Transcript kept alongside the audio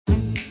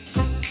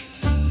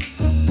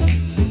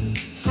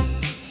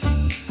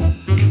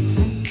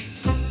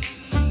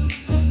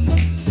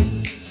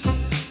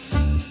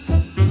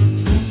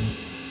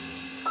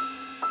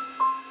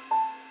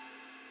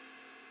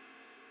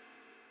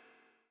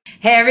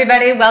Hey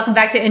everybody, welcome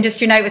back to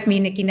Industry Night with me,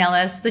 Nikki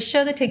Nellis, the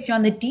show that takes you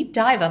on the deep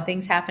dive on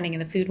things happening in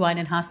the food, wine,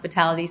 and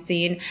hospitality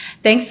scene.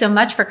 Thanks so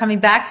much for coming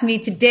back to me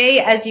today.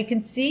 As you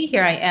can see,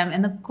 here I am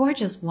in the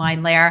gorgeous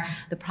Wine Lair,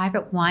 the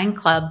private wine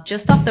club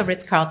just off the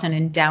Ritz-Carlton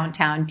in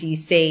downtown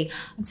DC.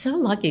 I'm so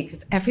lucky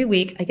because every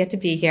week I get to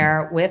be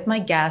here with my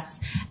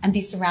guests and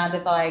be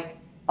surrounded by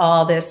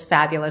all this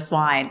fabulous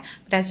wine.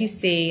 But as you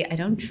see, I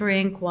don't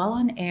drink while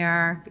on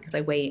air because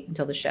I wait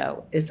until the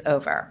show is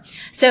over.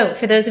 So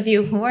for those of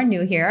you who are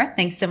new here,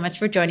 thanks so much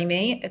for joining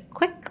me. A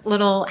quick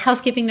little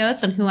housekeeping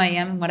notes on who I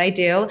am and what I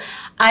do.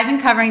 I've been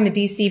covering the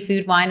DC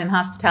food, wine, and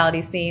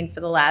hospitality scene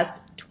for the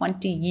last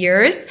 20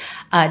 years.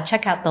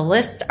 Check out the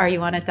list,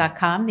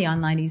 areyouonit.com, the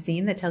online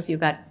e-zine that tells you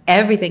about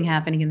everything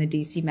happening in the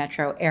DC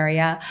metro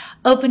area.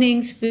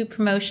 Openings, food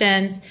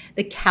promotions.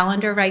 The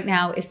calendar right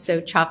now is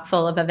so chock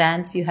full of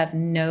events. You have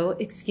no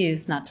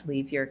excuse not to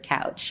leave your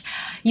couch.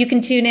 You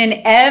can tune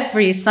in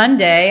every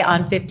Sunday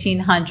on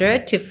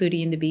 1500 to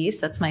Foodie and the Beast.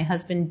 That's my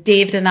husband,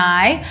 David, and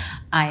I.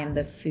 I am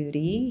the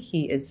foodie.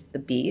 He is the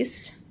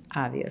beast.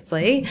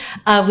 Obviously.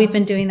 We've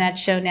been doing that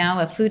show now,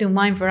 a food and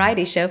wine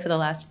variety show for the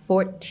last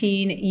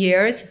 14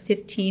 years,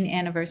 15th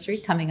anniversary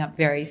coming up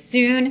very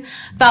soon.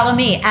 Follow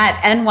me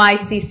at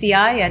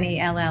NYCCI,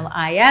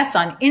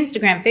 on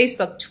Instagram,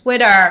 Facebook,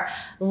 Twitter,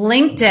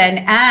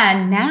 LinkedIn,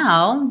 and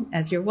now,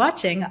 as you're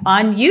watching,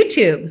 on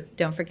YouTube.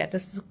 Don't forget to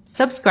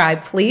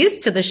subscribe, please,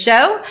 to the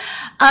show.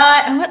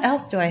 And what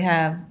else do I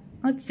have?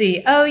 Let's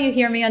see. Oh, you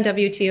hear me on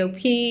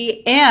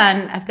WTOP,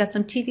 and I've got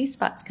some TV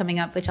spots coming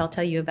up, which I'll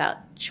tell you about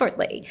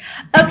shortly.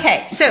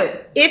 Okay, so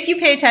if you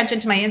pay attention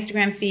to my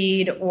Instagram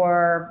feed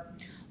or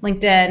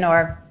LinkedIn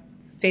or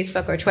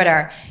Facebook or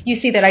Twitter, you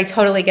see that I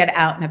totally get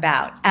out and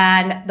about.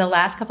 And the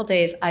last couple of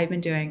days, I've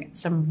been doing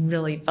some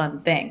really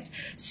fun things.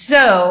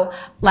 So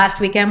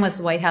last weekend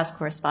was White House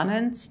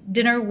Correspondents'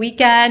 Dinner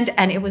weekend,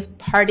 and it was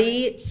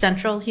party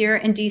central here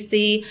in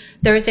DC.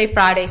 Thursday,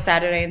 Friday,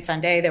 Saturday, and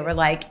Sunday, there were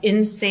like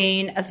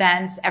insane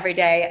events every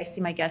day. I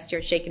see my guest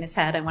here shaking his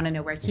head. I want to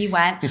know where he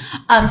went.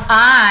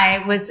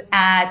 I was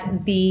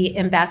at the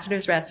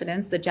ambassador's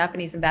residence, the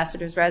Japanese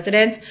ambassador's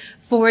residence,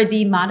 for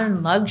the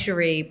modern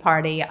luxury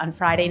party on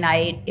Friday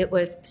night. It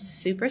was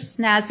super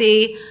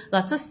snazzy,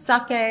 lots of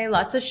sake,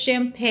 lots of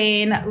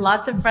champagne,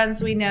 lots of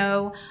friends we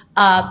know,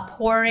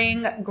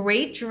 pouring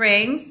great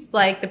drinks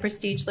like the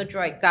Prestige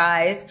LaDroit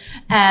guys.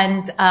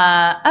 And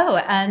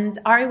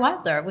Ari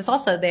Wilder was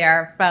also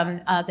there from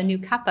the new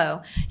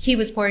Capo. He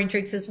was pouring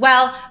drinks as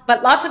well,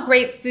 but lots of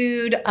great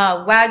food,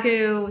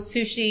 Wagyu,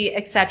 sushi,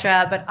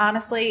 etc. But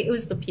honestly, it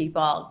was the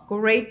people,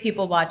 great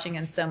people watching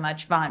and so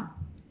much fun.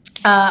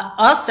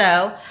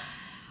 Also,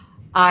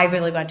 I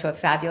really went to a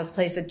fabulous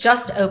place that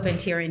just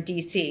opened here in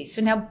DC. So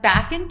now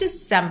back in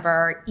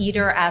December,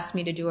 Eater asked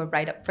me to do a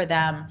write-up for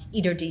them,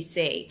 Eater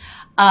DC,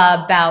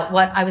 about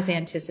what I was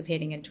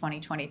anticipating in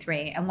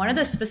 2023. And one of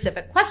the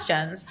specific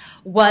questions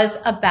was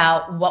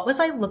about what was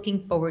I looking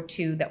forward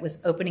to that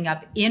was opening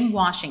up in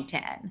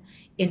Washington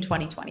in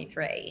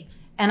 2023.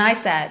 And I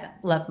said,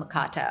 Love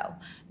Mercato,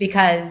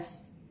 because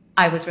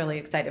I was really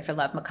excited for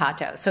Love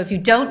Mercato. So if you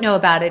don't know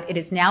about it, it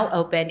is now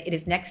open. It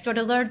is next door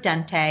to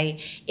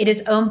L'Ardente. It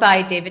is owned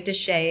by David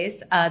Deshays,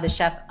 the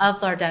chef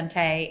of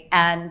L'Ardente,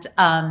 and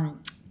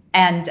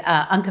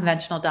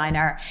Unconventional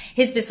Diner,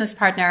 his business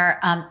partner,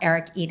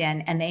 Eric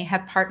Eden, and they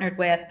have partnered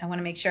with, I want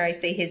to make sure I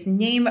say his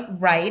name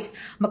right,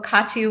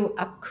 Makatu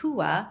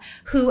Akua,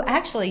 who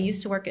actually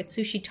used to work at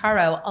Sushi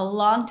Taro a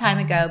long time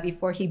ago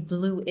before he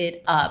blew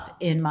it up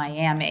in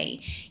Miami.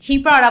 He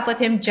brought up with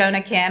him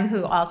Jonah Kim,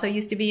 who also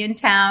used to be in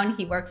town.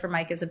 He worked for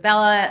Mike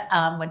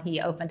Isabella when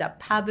he opened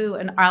up Pabu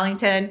in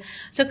Arlington.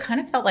 So it kind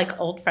of felt like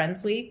old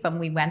friends week when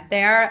we went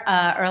there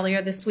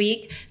earlier this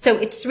week. So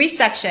it's 3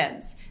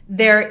 sections.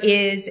 There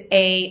is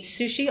a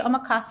sushi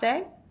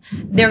omakase,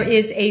 there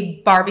is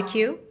a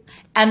barbecue,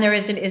 and there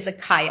is an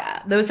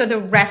izakaya. Those are the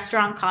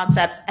restaurant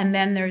concepts, and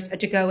then there's a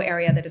to-go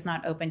area that is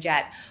not opened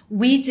yet.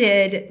 We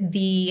did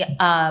the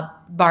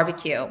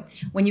barbecue.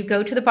 When you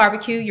go to the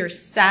barbecue, you're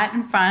sat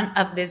in front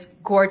of this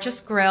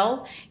gorgeous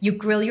grill. You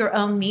grill your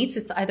own meats.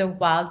 It's either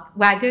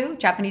Wagyu,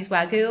 Japanese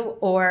Wagyu,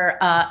 or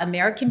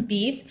American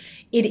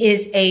beef. It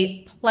is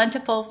a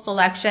plentiful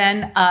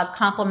selection,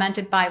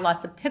 complemented by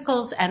lots of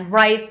pickles and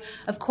rice.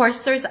 Of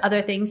course, there's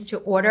other things to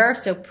order.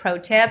 So pro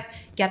tip,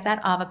 get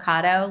that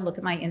avocado. Look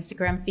at my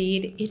Instagram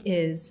feed. It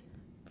is,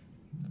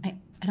 I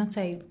don't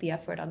say the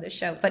F word on this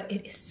show, but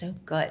it is so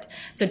good.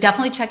 So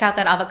definitely check out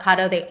that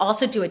avocado. They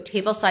also do a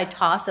tableside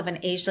toss of an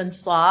Asian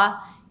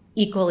slaw,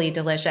 equally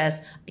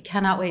delicious. I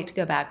cannot wait to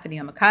go back for the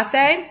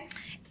omakase.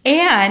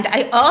 And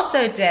I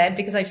also did,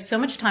 because I have so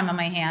much time on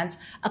my hands,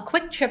 a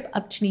quick trip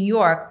up to New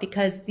York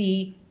because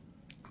the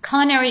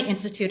Culinary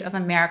Institute of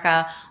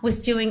America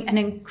was doing an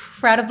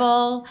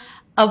incredible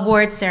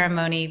award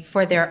ceremony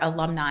for their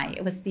alumni.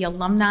 It was the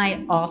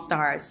Alumni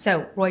All-Stars.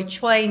 So Roy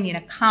Choi,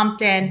 Nina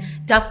Compton,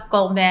 Duff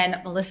Goldman,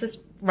 Melissa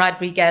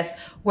Rodriguez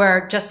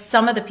were just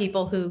some of the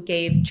people who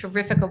gave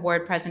terrific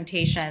award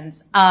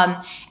presentations.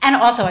 And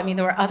also, I mean,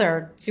 there were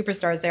other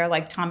superstars there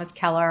like Thomas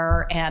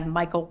Keller and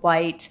Michael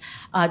White,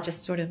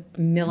 just sort of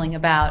milling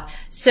about.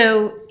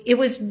 So it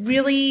was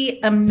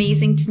really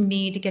amazing to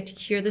me to get to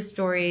hear the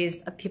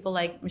stories of people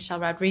like Michelle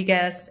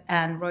Rodriguez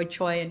and Roy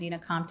Choi and Nina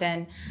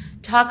Compton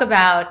talk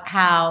about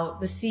how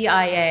the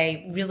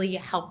CIA really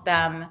helped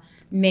them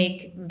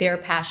make their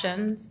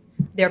passions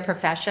their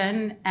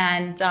profession.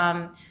 And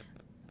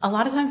a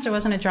lot of times there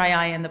wasn't a dry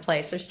eye in the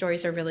place. Their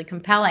stories are really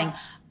compelling.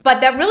 But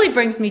that really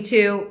brings me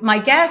to my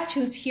guest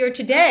who's here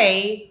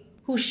today,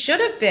 who should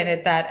have been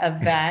at that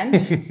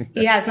event.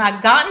 He has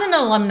not gotten an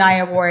alumni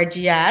award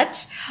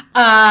yet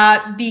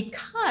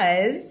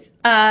because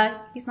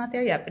he's not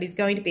there yet, but he's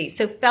going to be.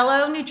 So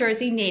fellow New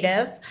Jersey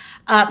native,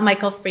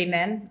 Michael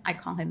Friedman, I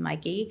call him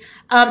Mikey.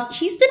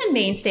 He's been a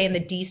mainstay in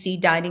the DC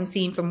dining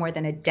scene for more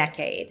than a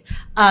decade.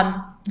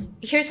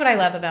 Here's what I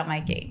love about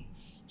Mikey.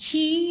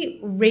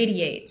 He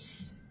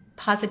radiates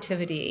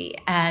positivity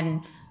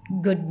and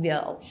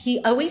goodwill.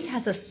 He always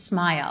has a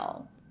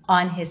smile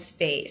on his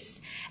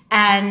face.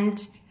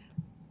 And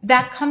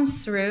that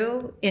comes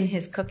through in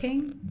his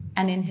cooking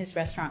and in his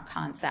restaurant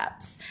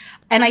concepts.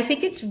 And I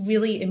think it's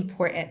really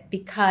important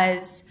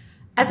because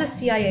as a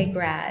CIA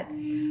grad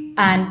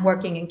and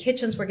working in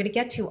kitchens, we're going to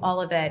get to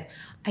all of it.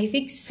 I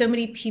think so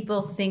many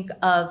people think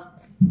of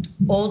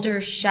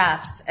older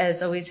chefs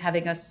as always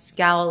having a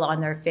scowl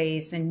on their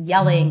face and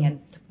yelling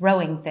and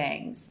throwing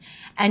things.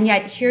 And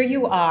yet here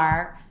you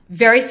are,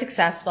 very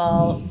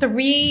successful,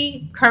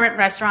 3 current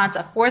restaurants,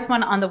 a 4th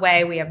one on the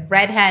way. We have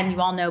Red Hen.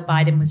 You all know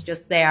Biden was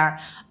just there.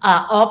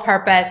 All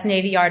Purpose,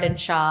 Navy Yard and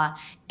Shaw,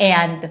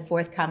 and the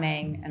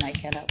forthcoming, and I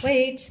cannot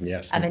wait,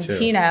 yes,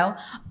 Aventino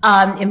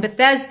in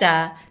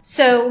Bethesda.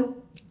 So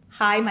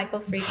hi,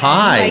 Michael Friedman.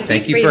 Hi, Mikey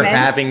thank you Friedman. for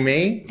having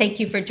me. Thank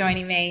you for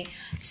joining me.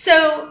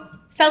 So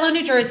fellow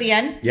New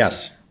Jerseyan.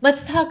 Yes.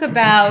 Let's talk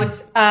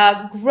about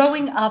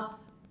growing up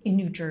in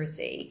New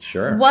Jersey.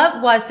 Sure.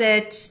 What was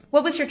it?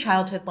 What was your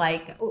childhood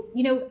like?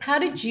 You know, how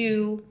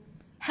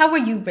were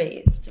you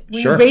raised? Were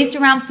Sure. you raised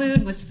around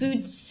food? Was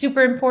food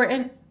super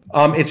important?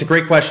 It's a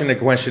great question, a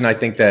question I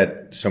think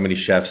that so many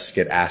chefs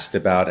get asked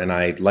about. And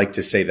I'd like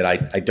to say that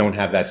I don't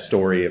have that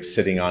story of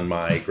sitting on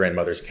my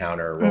grandmother's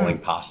counter rolling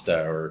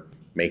pasta or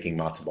making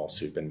matzo ball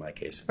soup in my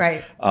case.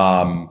 Right.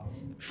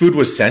 Food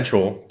was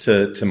central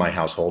to my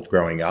household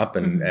growing up,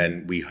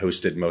 and we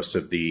hosted most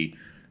of the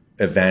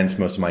events.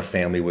 Most of my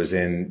family was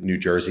in New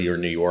Jersey or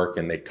New York,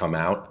 and they'd come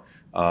out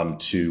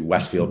to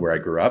Westfield where I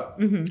grew up.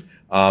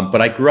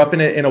 But I grew up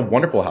in a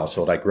wonderful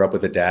household. I grew up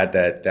with a dad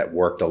that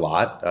worked a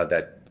lot,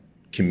 that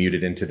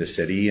commuted into the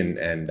city,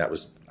 and that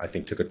was, I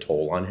think, took a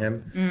toll on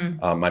him.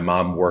 My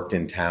mom worked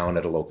in town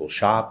at a local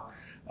shop.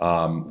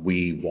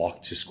 We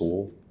walked to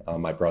school.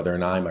 My brother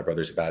and I. My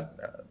brother's about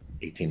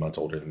 18 months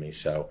older than me.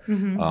 So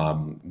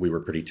we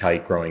were pretty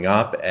tight growing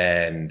up,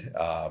 and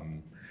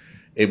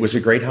it was a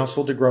great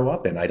household to grow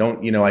up in. I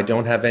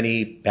don't have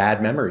any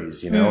bad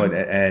memories,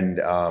 and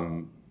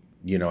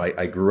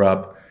I grew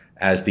up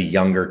as the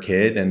younger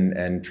kid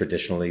and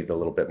traditionally the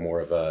little bit more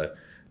of a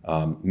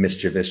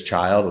mischievous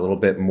child, a little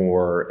bit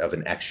more of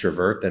an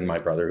extrovert than my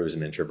brother, who was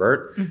an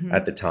introvert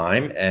at the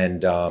time.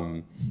 And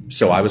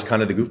so I was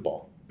kind of the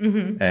goofball.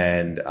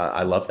 And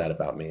I love that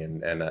about me.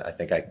 And I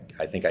think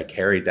I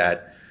carried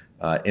that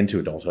into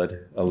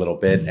adulthood a little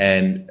bit.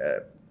 And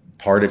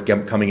part of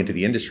coming into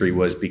the industry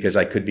was because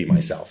I could be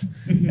myself.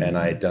 And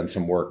I had done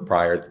some work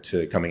prior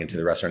to coming into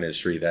the restaurant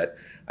industry that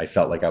I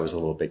felt like I was a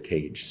little bit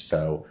caged.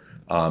 So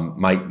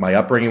my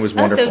upbringing was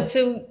wonderful.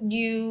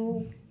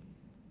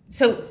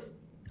 So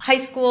high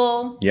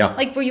school, yeah.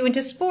 Like, were you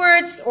into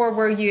sports or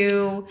were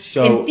you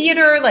in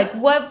theater? Like,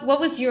 what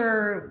was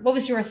your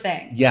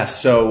thing?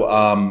 Yes. So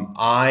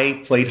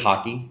I played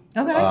hockey.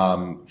 Okay.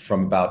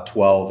 From about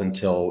 12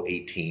 until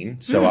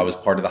 18. So I was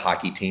part of the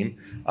hockey team.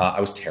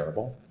 I was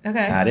terrible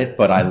at it,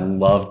 but I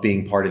loved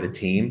being part of the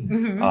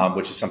team,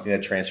 which is something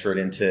that transferred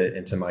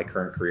into my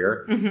current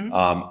career.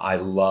 I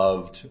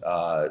loved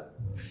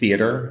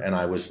theater, and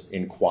I was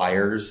in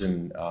choirs,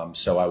 and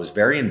so I was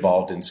very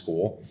involved in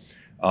school.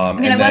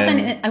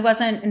 I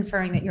wasn't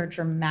inferring that you're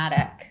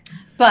dramatic,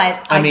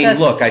 but I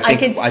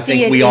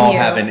think we all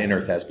have an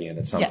inner thespian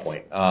at some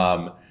point.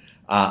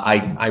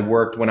 I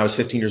worked when I was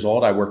 15 years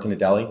old. I worked in a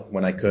deli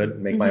when I could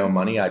make my own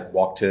money. I'd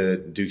walk to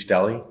Duke's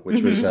Deli,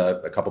 which was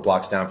a couple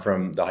blocks down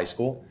from the high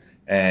school.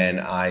 And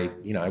I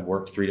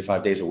worked 3 to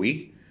 5 days a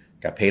week,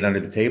 got paid under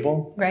the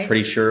table. Right.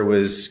 Pretty sure it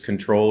was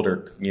controlled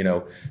or,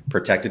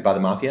 protected by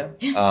the mafia.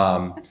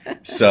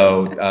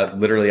 So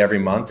literally every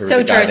month there was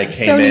a guy that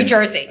came in. New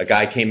Jersey. A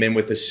guy came in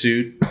with a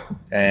suit,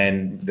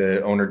 and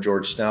the owner,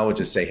 George Snell, would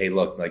just say, "Hey,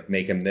 look, like,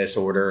 make him this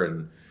order,"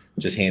 and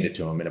just hand it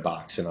to him in a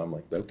box. And I'm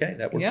like, okay,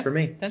 that works for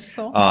me. That's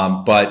cool.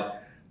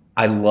 But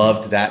I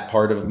loved that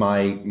part of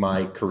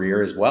my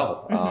career as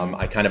well.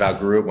 I kind of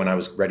outgrew it when I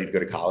was ready to go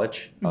to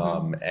college.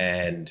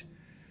 And,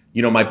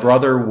 my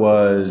brother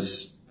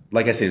was,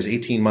 like I said, he was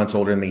 18 months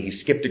older than me. He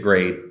skipped a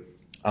grade.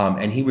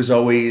 And he was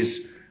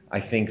always, I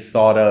think,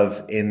 thought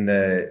of in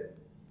the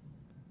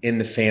in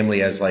the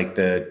family as like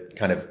the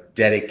kind of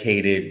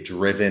dedicated,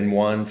 driven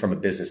one from a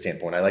business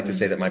standpoint. I like to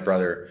say that my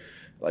brother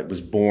like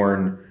was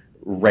born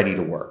ready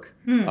to work,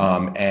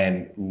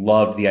 and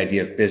loved the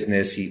idea of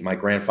business. My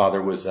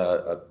grandfather was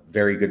a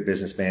very good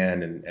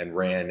businessman and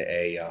ran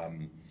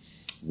a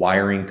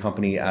wiring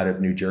company out of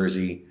New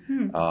Jersey.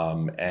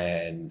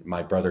 And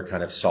my brother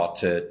kind of sought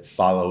to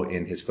follow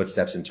in his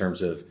footsteps in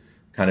terms of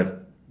kind of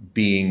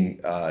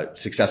being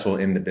successful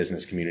in the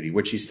business community,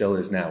 which he still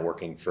is now,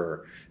 working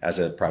as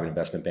a private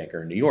investment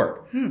banker in New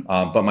York.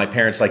 But my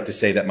parents like to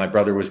say that my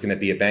brother was going to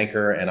be a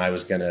banker and I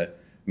was going to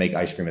make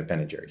ice cream at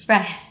Ben & Jerry's.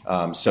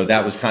 Right. So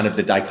that was kind of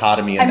the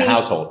dichotomy in the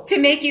household. To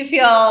make you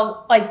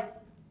feel like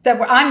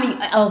that I'm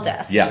the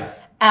eldest. Yeah.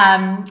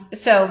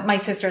 So my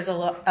sister's a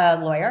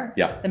lawyer,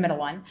 the middle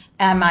one,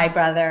 and my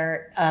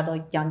brother,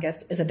 the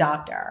youngest, is a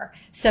doctor.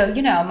 So,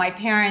 my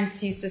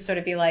parents used to sort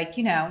of be like,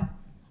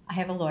 I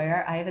have a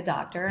lawyer, I have a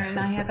doctor, and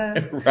I have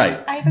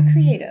a I have a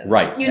creative.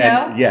 Right.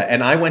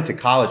 And I went to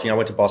college. I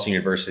went to Boston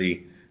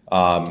University.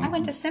 I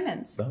went to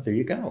Simmons. Well, there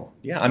you go.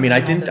 Yeah. I mean, I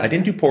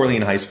didn't do poorly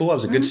in high school. I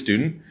was a good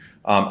student.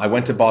 I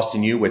went to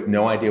Boston U with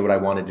no idea what I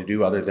wanted to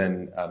do other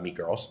than meet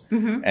girls.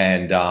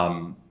 And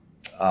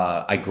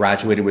I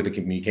graduated with a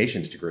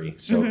communications degree,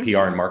 so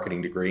PR and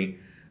marketing degree.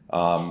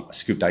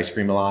 Scooped ice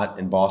cream a lot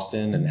in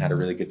Boston and had a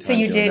really good time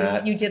doing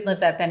that. You did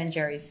live that Ben &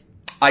 Jerry's.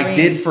 I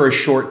did for a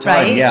short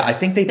time. Right? Yeah. I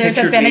think There's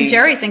a Ben &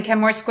 Jerry's in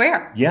Kenmore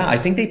Square. Yeah. I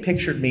think they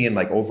pictured me in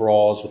like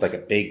overalls with like a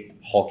big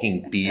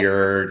hulking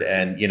beard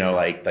and,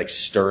 like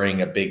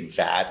stirring a big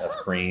vat of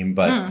cream.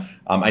 But,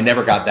 I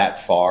never got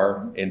that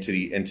far into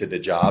the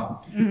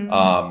job.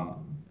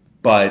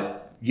 But,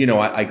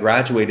 I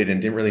graduated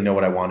and didn't really know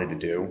what I wanted to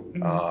do.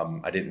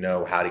 I didn't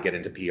know how to get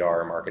into PR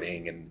or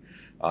marketing. And,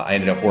 I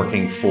ended up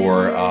working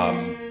for,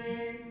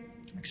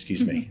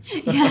 excuse me.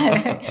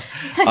 Yeah.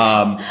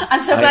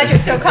 I'm so glad you're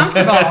so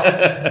comfortable.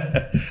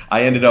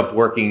 I ended up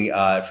working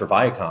for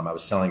Viacom. I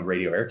was selling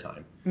radio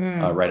airtime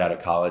right out of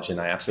college,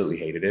 and I absolutely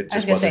hated it. It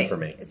just wasn't for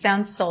me. It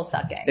sounds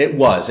soul-sucking. It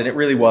was, and it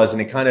really was.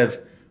 And it kind of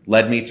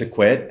led me to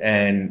quit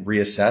and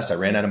reassess. I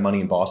ran out of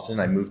money in Boston.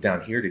 I moved down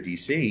here to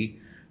D.C.,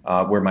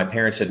 where my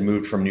parents had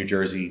moved from New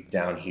Jersey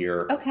down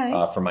here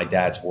for my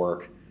dad's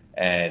work.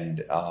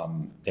 And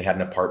they had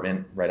an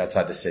apartment right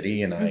outside the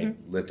city, and I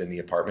lived in the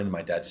apartment.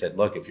 My dad said,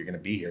 look, if you're going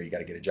to be here, you got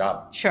to get a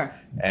job. Sure.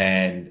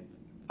 And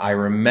I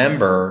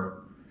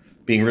remember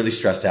being really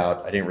stressed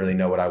out. I didn't really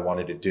know what I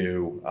wanted to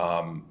do.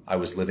 I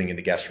was living in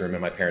the guest room in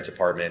my parents'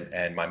 apartment,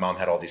 and my mom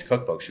had all these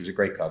cookbooks. She was a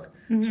great cook,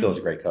 still is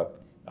a great cook.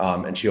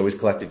 And she always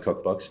collected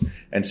cookbooks.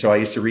 And so I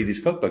used to read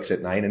these cookbooks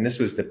at night, and this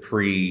was the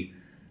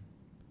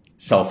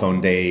pre-cell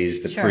phone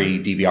days, the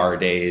pre-DVR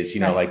days.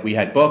 Like we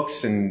had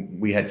books and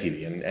we had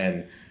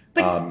TV.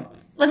 But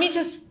let me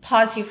just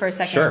pause you for a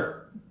second.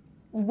 Sure.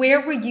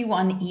 Where were you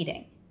on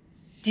eating?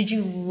 Did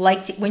you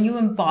like to, when you were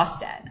in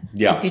Boston?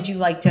 Yeah. Did you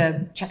like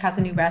to check out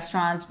the new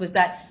restaurants? Was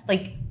that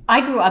like,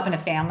 I grew up in a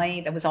family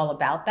that was all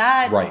about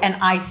that. Right. And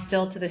I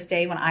still to this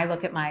day, when I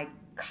look at my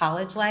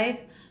college life,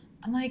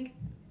 I'm like,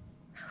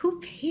 who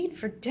paid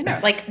for dinner?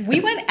 Like we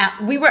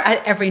were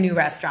at every new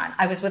restaurant.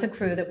 I was with a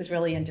crew that was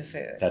really into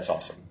food. That's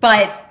awesome.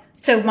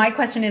 So my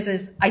question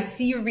is I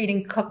see you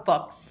reading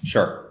cookbooks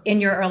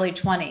in your early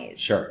 20s.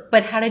 Sure.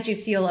 But how did you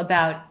feel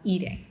about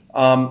eating?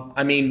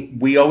 I mean,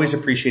 we always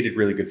appreciated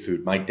really good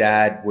food. My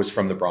dad was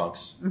from the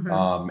Bronx,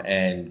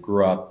 and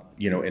grew up,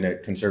 in a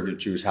conservative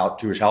Jewish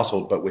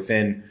household, but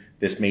within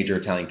this major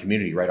Italian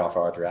community right off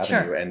Arthur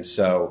Avenue. Sure. And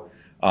so,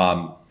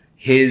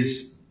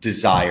 his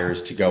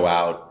desires to go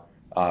out,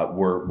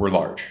 were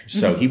large.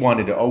 So he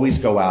wanted to always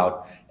go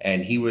out.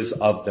 And he was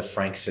of the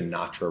Frank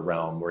Sinatra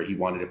realm, where he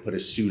wanted to put a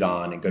suit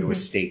on and go to a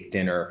steak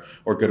dinner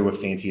or go to a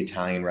fancy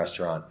Italian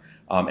restaurant.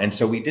 And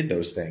so we did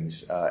those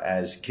things.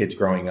 As kids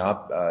growing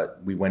up,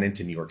 we went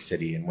into New York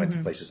City and went to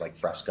places like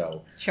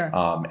Fresco,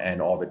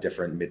 and all the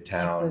different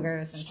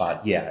Midtown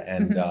spots. Yeah.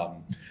 And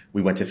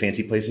we went to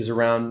fancy places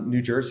around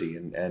New Jersey.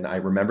 And I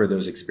remember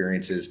those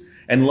experiences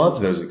and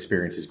loved those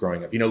experiences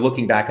growing up.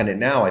 Looking back on it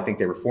now, I think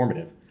they were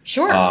formative.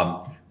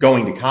 Sure.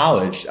 Going to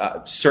college,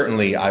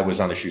 certainly I was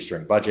on a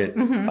shoestring budget,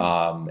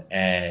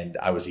 and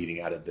I was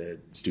eating out of the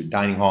student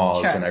dining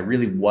halls, and I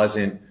really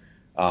wasn't,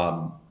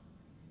 I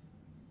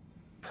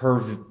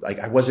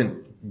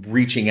wasn't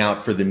reaching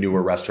out for the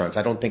newer restaurants.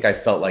 I don't think I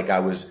felt like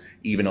I was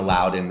even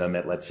allowed in them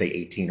at, let's say,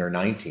 18 or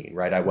 19,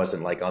 right? I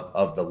wasn't like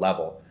of the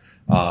level.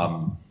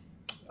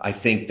 I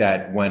think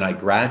that when I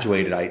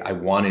graduated, I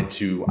wanted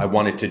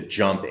to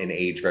jump in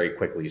age very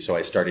quickly. So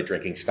I started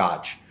drinking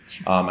scotch.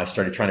 I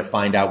started trying to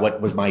find out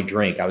what was my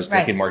drink. I was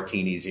drinking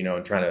martinis,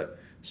 and trying to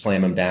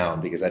slam them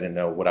down because I didn't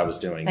know what I was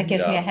doing. That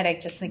gives me a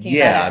headache just thinking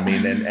about it.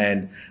 I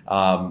mean,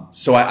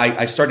 so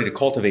I started to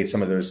cultivate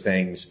some of those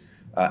things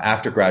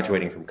after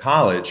graduating from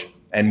college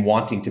and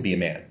wanting to be a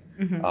man,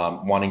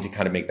 wanting to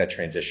kind of make that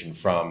transition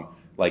from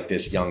like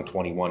this young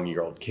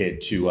 21-year-old kid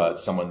to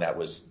someone that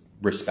was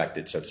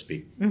respected, so to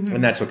speak.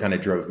 And that's what kind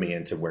of drove me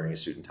into wearing a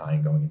suit and tie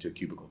and going into a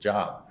cubicle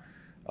job.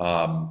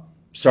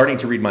 Starting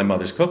to read my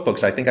mother's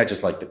cookbooks, I think I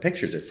just liked the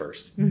pictures at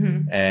first.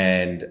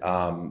 And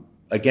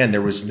again,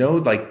 there was no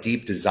like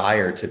deep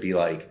desire to be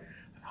like,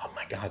 oh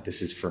my God,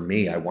 this is for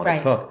me. I want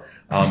to cook.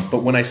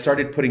 But when I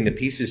started putting the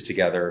pieces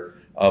together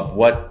of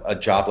what a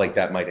job like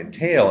that might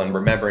entail, and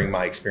remembering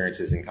my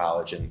experiences in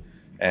college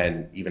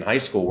and even high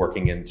school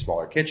working in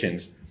smaller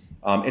kitchens,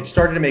 it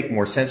started to make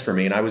more sense for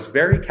me. And I was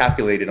very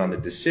calculated on the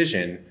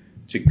decision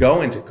to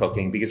go into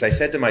cooking because I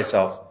said to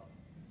myself,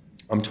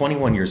 I'm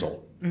 21 years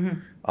old.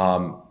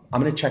 I'm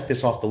going to check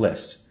this off the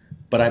list,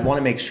 but I want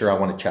to make sure I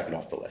want to check it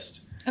off the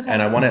list. Okay.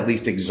 And I want to at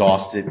least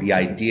exhaust the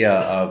idea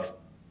of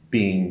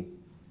being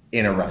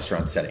in a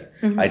restaurant setting.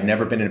 I'd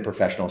never been in a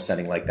professional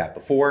setting like that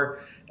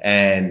before.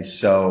 And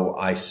so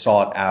I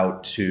sought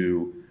out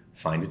to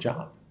find a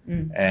job.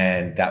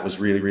 And that was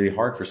really, really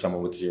hard for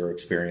someone with zero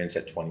experience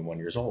at 21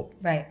 years old.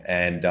 Right.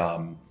 And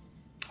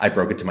I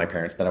broke it to my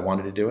parents that I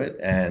wanted to do it.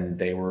 And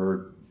they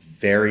were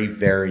very,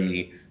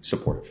 very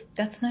supportive.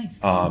 That's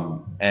nice.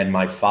 And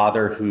my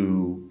father,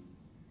 who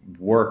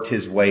worked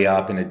his way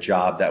up in a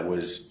job that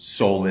was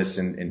soulless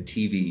in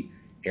TV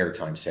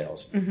airtime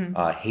sales,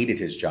 hated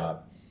his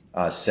job,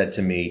 said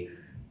to me,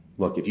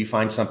 look, if you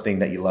find something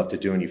that you love to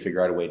do and you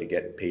figure out a way to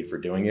get paid for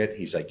doing it,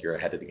 he's like, you're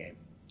ahead of the game.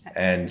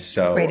 And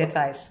so great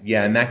advice.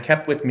 Yeah. And that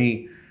kept with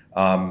me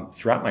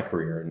throughout my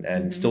career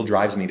and still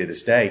drives me to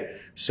this day.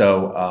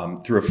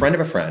 So through a friend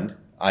of a friend,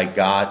 I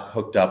got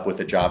hooked up with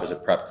a job as a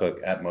prep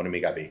cook at Mon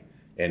Ami Gabi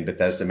in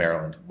Bethesda,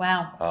 Maryland.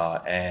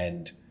 Wow.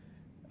 And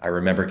I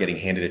remember getting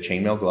handed a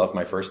chainmail glove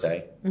my first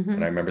day.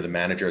 And I remember the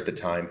manager at the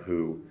time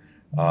who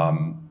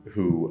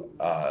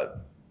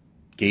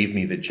gave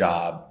me the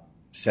job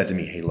said to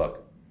me, hey,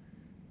 look,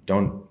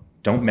 don't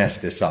mess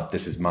this up.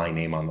 This is my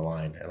name on the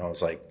line. And I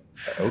was like,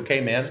 okay,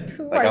 man,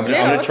 like I'm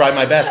going to try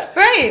my best.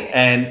 Right.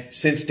 And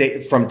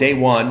from day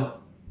one,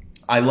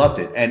 I loved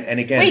it. And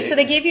again, wait, so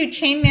they gave you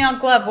chainmail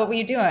glove. What were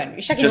you doing?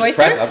 You checking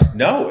oysters?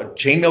 No,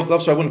 chainmail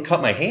glove so I wouldn't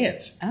cut my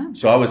hands. Oh.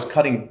 So I was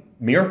cutting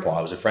mirepoix.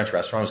 I was a French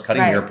restaurant. I was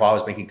cutting mirepoix. I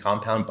was making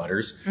compound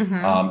butters.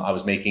 I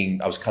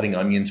was cutting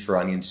onions for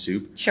onion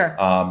soup. Sure.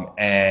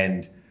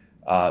 And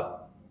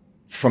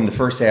from the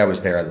first day I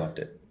was there, I loved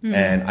it.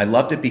 And I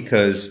loved it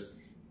because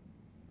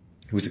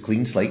it was a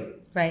clean slate.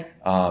 Right.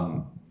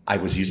 I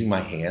was using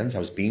my hands. I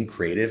was being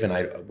creative, and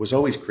I was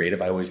always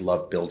creative. I always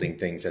loved building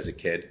things as a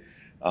kid.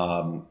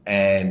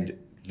 And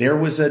there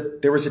was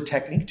a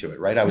technique to it,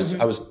 right? I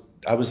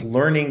was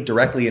learning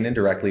directly and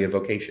indirectly a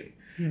vocation.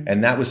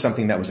 And that was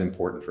something that was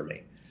important for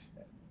me.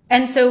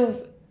 And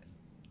so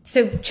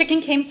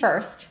chicken came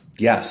first.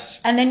 Yes.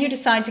 And then you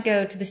decide to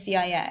go to the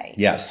CIA.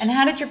 Yes. And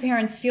how did your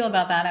parents feel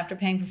about that after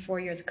paying for 4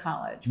 years of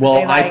college?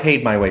 Well, I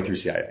paid my way through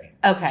CIA.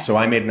 Okay. So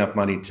I made enough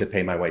money to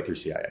pay my way through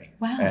CIA.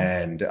 Wow.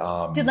 And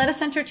did Let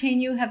Us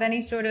Entertain You have any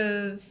sort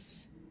of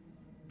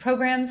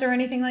programs or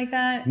anything like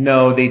that?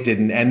 No, they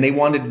didn't. And they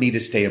wanted me to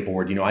stay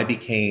aboard. You know, I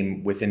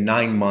became, within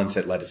 9 months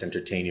at Let Us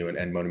Entertain You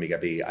and Mon Ami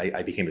Gabi,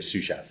 I became a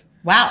sous chef.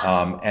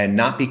 Wow. And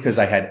not because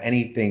I had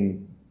any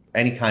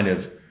kind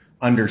of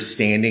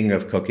understanding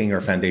of cooking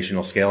or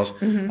foundational skills.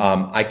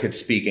 I could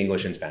speak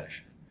English and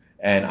Spanish.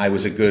 And I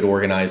was a good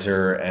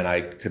organizer and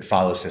I could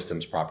follow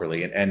systems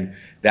properly. And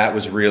that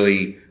was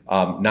really,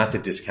 not to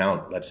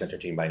discount Let's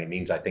Entertain by any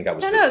means. I think I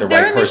was the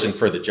right person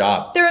for the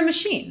job. They're a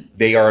machine.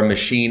 They are a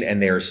machine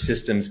and they are a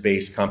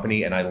systems-based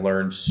company. And I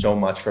learned so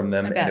much from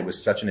them. And it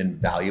was such an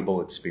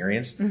invaluable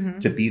experience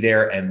to be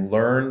there and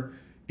learn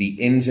the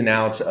ins and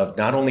outs of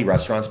not only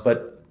restaurants,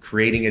 but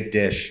creating a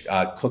dish,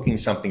 cooking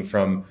something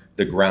from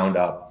the ground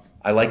up.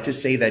 I like to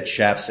say that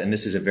chefs, and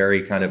this is a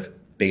very kind of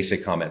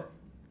basic comment,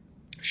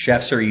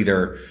 chefs are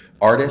either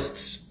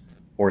artists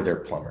or they're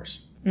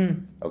plumbers.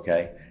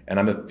 Okay. And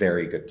I'm a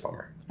very good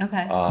plumber.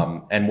 Okay.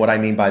 And what I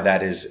mean by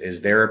that is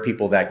there are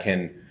people that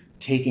can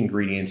take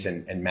ingredients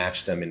and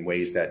match them in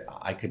ways that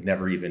I could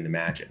never even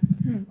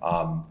imagine.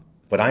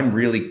 But I'm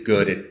really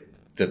good at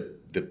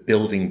the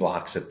building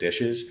blocks of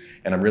dishes,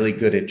 and I'm really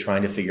good at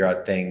trying to figure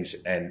out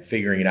things and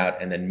figuring it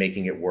out and then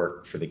making it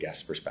work for the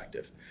guest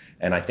perspective.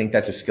 And I think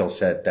that's a skill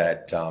set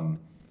that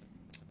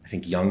I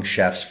think young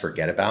chefs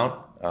forget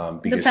about.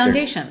 Because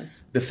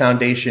the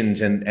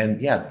foundations and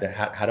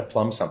how to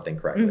plumb something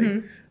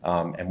correctly.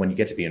 And when you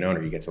get to be an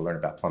owner, you get to learn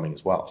about plumbing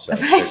as well. So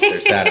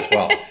there's that as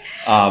well.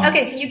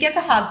 Okay, so you get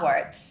to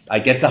Hogwarts. I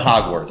get to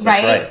Hogwarts.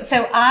 That's right.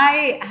 So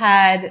I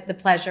had the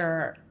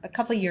pleasure a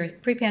couple of years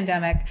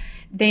pre-pandemic.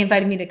 They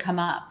invited me to come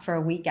up for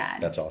a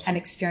weekend. That's awesome. And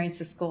experience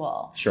the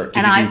school. Sure.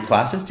 Did you do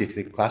classes? Did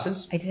you take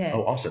classes? I did.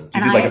 Oh, awesome.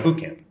 Did you do like a boot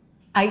camp?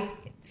 I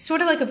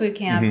sort of like a boot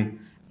camp.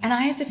 And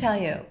I have to tell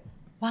you,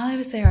 while I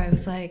was there, I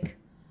was like,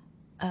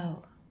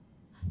 oh,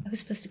 I was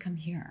supposed to come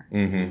here.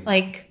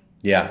 Like,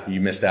 yeah,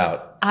 you missed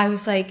out. I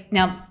was like,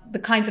 now the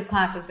kinds of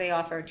classes they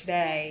offer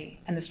today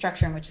and the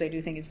structure in which they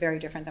do things is very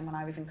different than when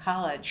I was in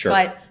college. Sure.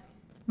 But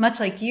much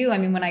like you, I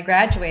mean, when I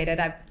graduated,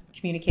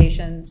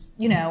 communications,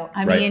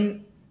 I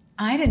mean,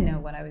 I didn't know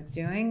what I was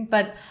doing,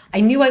 but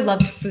I knew I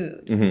loved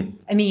food.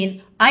 I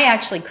mean, I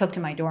actually cooked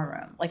in my dorm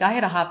room. Like I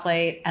had a hot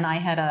plate and I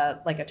had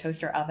a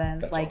toaster oven.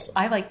 That's like awesome.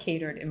 I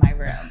catered in my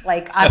room.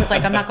 Like I was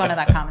like, I'm not going to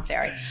that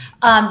commissary.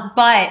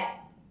 But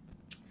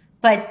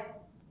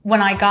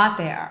when I got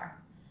there,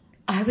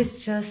 I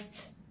was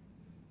just,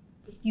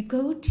 you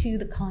go to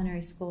the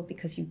culinary school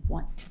because you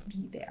want to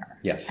be there.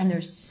 Yes. And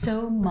there's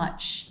so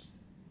much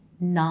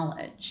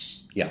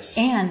knowledge. Yes.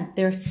 And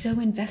they're so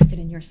invested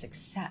in your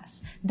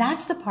success.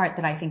 That's the part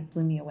that I think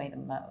blew me away the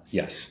most.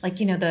 Yes. Like,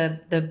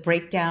 the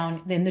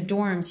breakdown in the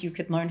dorms, you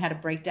could learn how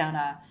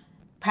to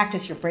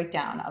practice your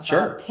breakdown of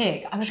a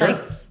pig. I was like,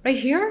 right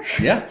here?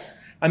 Yeah.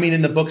 I mean,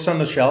 and the books on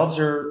the shelves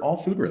are all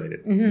food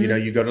related.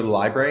 You go to the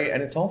library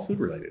and it's all food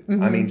related.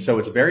 I mean, so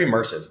it's very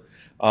immersive.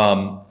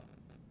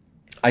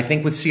 I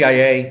think with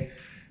CIA,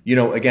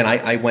 again,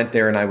 I went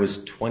there and I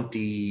was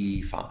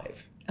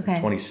 25,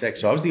 26.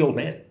 So I was the old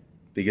man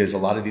because a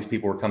lot of these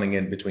people were coming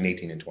in between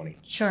 18 and 20.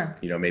 Sure.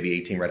 Maybe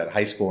 18 right out of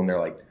high school and they're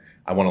like,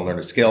 I want to learn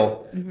a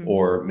skill,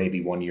 or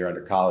maybe 1 year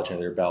under college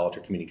under their belt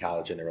or community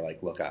college. And they were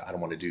like, look, I don't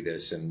want to do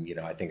this. And,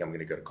 I think I'm going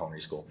to go to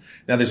culinary school.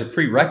 Now there's a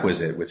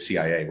prerequisite with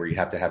CIA where you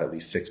have to have at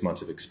least 6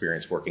 months of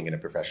experience working in a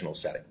professional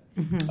setting.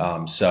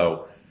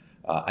 So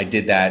I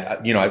did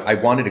that. I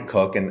wanted to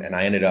cook and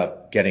I ended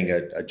up getting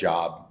a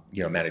job,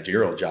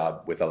 managerial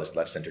job with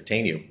Let's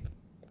Entertain You.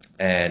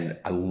 And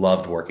I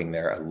loved working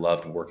there. I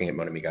loved working at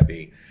Mon Ami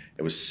Gabi.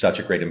 It was such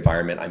a great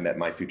environment. I met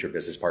my future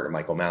business partner,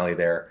 Mike O'Malley,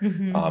 there,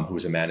 who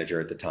was a manager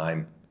at the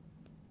time.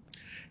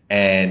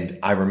 And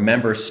I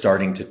remember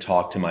starting to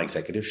talk to my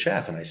executive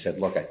chef. And I said,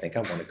 look, I think I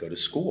want to go to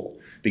school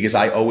because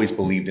I always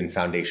believed in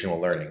foundational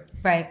learning.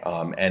 Right.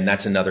 And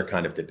that's another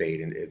kind of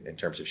debate in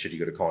terms of should you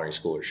go to culinary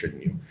school or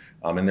shouldn't you?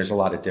 And there's a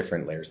lot of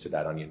different layers to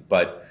that onion.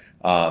 But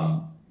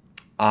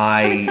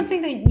but it's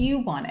something that you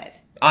wanted.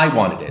 I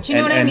wanted it. Do you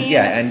know what I mean?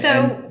 Yeah, and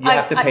you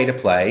have to pay to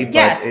play,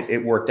 but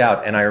it worked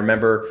out. And I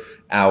remember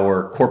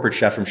our corporate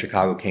chef from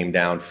Chicago came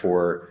down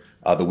for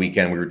the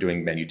weekend. We were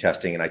doing menu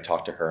testing, and I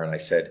talked to her, and I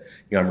said,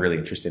 I'm really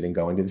interested in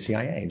going to the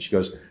CIA. And she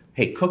goes,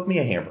 hey, cook me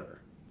a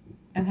hamburger.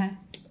 Okay.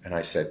 And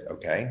I said,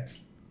 okay.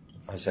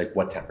 I was like,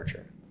 what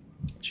temperature?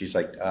 She's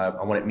like,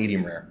 I want it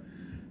medium rare.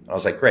 And I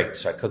was like, great.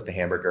 So I cooked the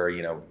hamburger,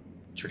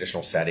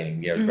 traditional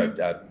setting,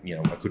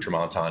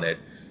 accoutrements on it.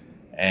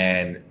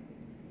 And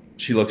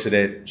she looks at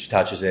it, she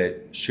touches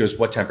it. She goes,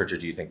 what temperature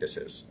do you think this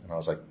is? And I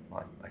was like,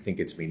 well, I think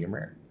it's medium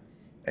rare.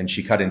 And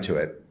she cut into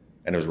it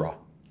and it was raw.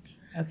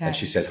 Okay. And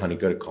she said, honey,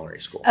 go to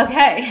culinary school.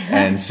 Okay.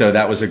 And so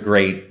that was a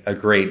great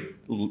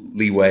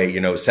leeway,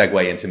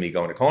 segue into me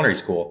going to culinary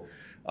school.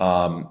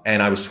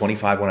 And I was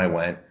 25 when I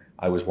went.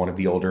 I was one of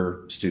the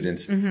older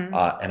students, and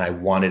I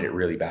wanted it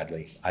really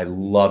badly. I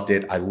loved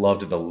it. I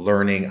loved the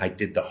learning. I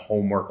did the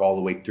homework all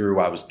the way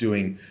through. I was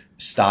doing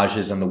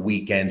stages on the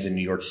weekends in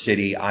New York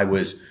City. I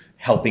was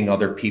helping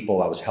other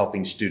people. I was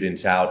helping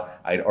students out.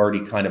 I'd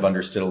already kind of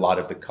understood a lot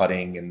of the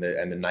cutting and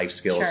the knife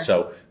skills.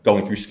 Sure. So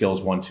going through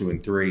skills 1, 2,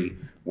 and 3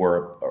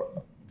 were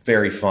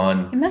very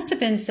fun. It must have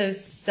been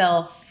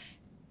so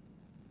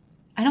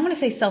I don't want to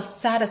say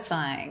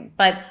self-satisfying,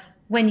 but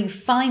when you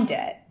find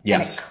it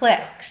and it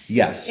clicks,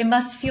 it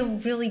must feel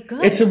really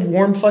good. It's a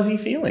warm, fuzzy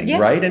feeling,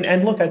 right?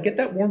 And look, I get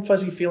that warm,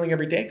 fuzzy feeling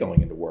every day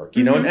going into work,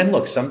 and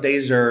look, some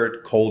days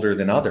are colder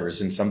than others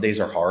and some days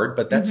are hard,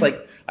 but that's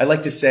like, I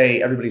like to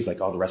say, everybody's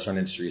like, oh, the restaurant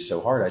industry is so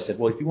hard. I said,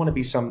 well, if you want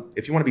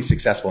to be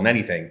successful in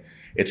anything,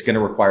 it's going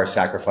to require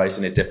sacrifice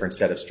and a different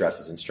set of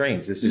stresses and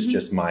strains. This is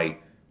just my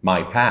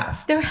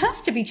path. There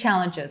has to be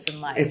challenges in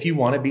life. If you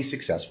want to be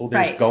successful,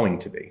 there's going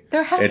to be.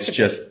 There has to be. It's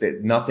just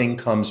that nothing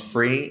comes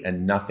free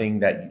and nothing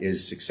that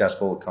is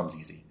successful comes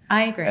easy.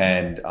 I agree.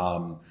 And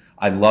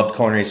I loved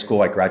culinary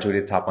school. I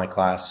graduated at the top of my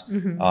class.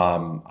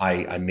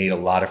 I made a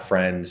lot of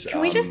friends. Can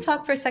we just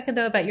talk for a second,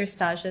 though, about your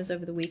stages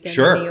over the weekend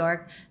in New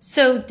York?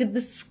 So did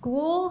the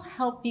school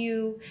help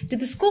you?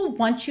 Did the school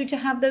want you to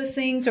have those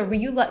things? Or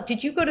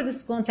did you go to the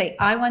school and say,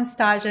 I want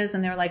stages?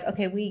 And they're like,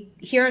 okay,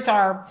 here's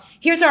our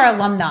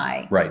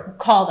alumni. Right.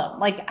 Call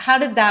them. Like, how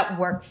did that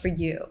work for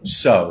you?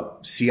 So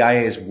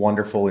CIA is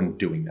wonderful in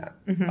doing that.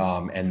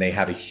 And they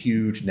have a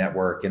huge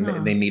network and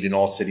they meet in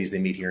all cities. They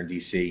meet here in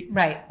DC.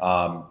 Right.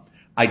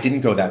 I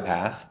didn't go that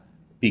path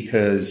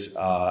because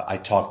I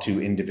talked to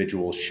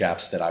individual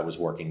chefs that I was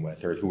working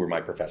with or who were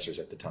my professors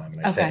at the time.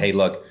 And I said, hey,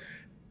 look,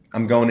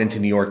 I'm going into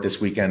New York this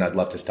weekend. I'd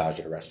love to stage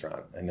at a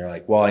restaurant. And they're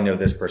like, well, I know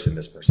this person,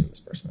 this person, this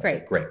person. I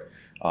said, great.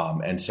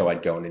 And so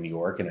I'd go into New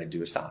York and I'd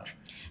do a stage.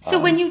 So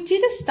when you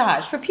did a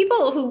stage, for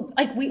people who,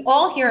 like, we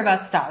all hear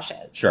about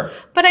stages. Sure.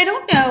 But I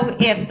don't know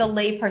if the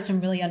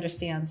layperson really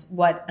understands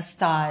what a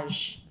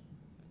stage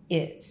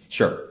is.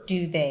 Sure.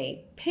 Do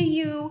they pay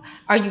you?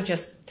 Are you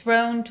just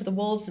thrown to the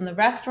wolves in the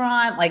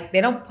restaurant? Like,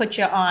 they don't put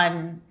you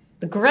on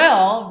the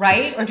grill,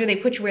 right? Or do they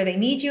put you where they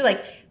need you?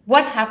 Like,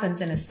 what happens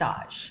in a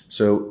stage?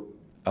 So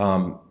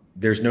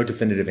there's no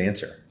definitive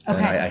answer. Okay.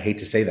 And I hate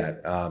to say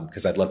that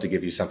because I'd love to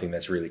give you something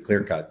that's really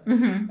clear cut.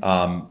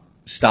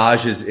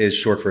 Stage is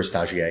short for a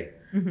stagiaire,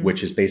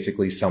 which is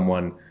basically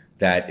someone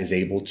that is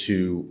able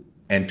to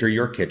enter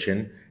your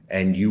kitchen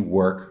and you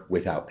work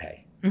without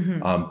pay.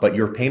 But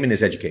your payment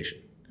is education.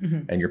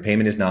 And your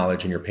payment is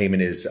knowledge and your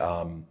payment is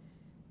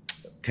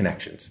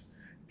connections.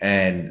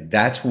 And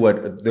that's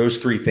those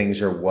three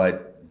things are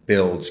what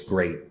builds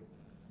great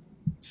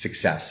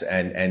success.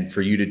 And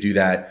for you to do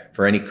that,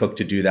 for any cook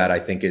to do that, I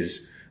think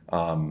is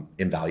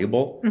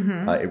invaluable.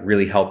 It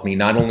really helped me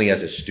not only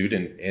as a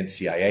student in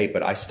CIA,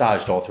 but I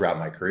staged all throughout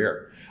my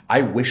career.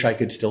 I wish I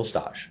could still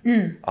stage,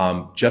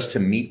 just to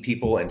meet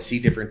people and see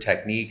different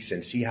techniques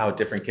and see how a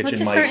different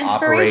kitchen might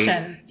operate.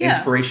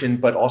 Inspiration,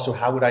 but also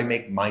how would I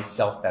make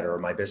myself better or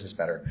my business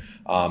better?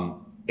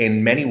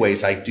 In many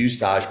ways, I do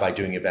stage by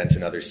doing events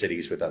in other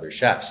cities with other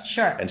chefs.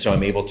 Sure. And so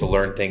I'm able to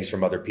learn things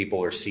from other people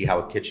or see how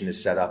a kitchen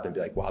is set up and be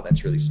like, wow,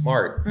 that's really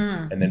smart.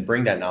 And then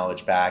bring that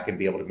knowledge back and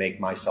be able to make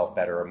myself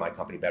better or my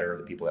company better or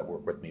the people that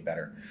work with me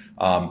better.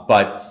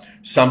 But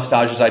some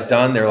stages I've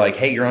done, they're like,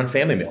 hey, you're on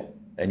Family Meal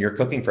and you're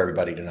cooking for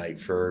everybody tonight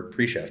for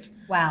pre-shift.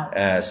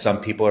 Wow.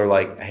 Some people are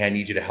like, hey, I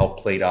need you to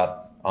help plate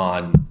up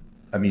on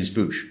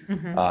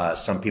amuse-bouche.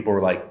 Some people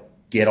were like,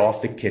 get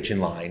off the kitchen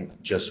line,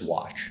 just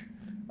watch.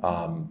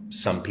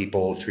 Some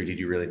people treated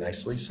you really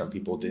nicely. Some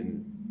people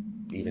didn't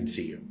even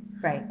see you.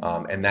 Right.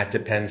 And that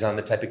depends on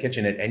the type of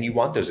kitchen. And you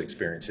want those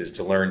experiences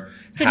to learn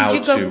so how to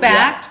did you go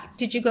back? react.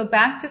 Did you go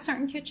back to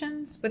certain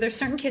kitchens? Were there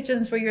certain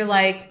kitchens where you're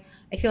like,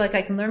 I feel like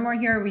I can learn more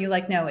here? Or were you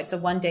like, no, it's a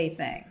one-day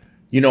thing?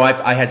 You know,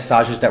 I had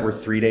stages that were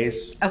 3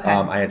 days. Okay.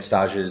 I had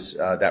stages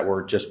that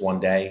were just 1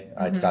 day.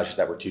 I had stages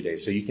that were 2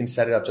 days. So you can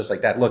set it up just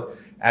like that. Look,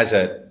 as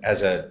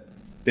a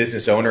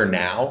business owner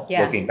now,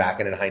 looking back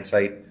in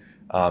hindsight,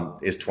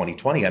 is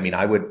 2020. I mean,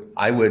 I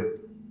would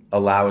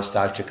allow a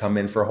stage to come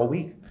in for a whole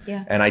week.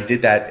 Yeah. And I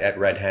did that at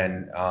Red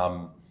Hen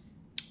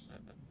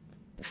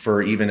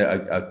for even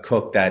a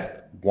cook that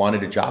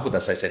wanted a job with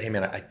us. I said, hey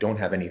man, I don't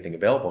have anything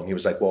available. And he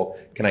was like, well,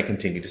 can I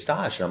continue to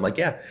stage? And I'm like,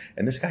 yeah.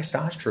 And this guy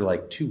staged for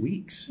like 2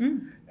 weeks.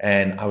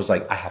 And I was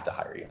like, I have to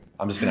hire you.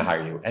 I'm just going to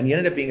hire you. And he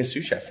ended up being a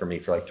sous chef for me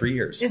for like 3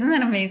 years. Isn't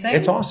that amazing?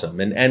 It's awesome.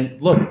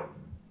 And look,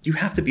 you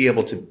have to be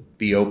able to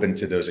be open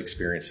to those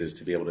experiences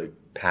to be able to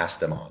pass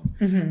them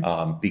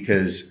on.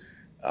 Because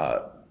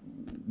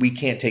we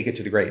can't take it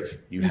to the grave.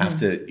 You have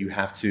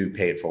to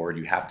pay it forward.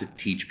 You have to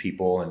teach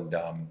people. And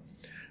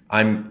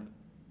I'm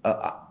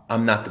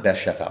not the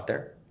best chef out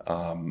there.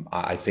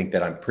 I think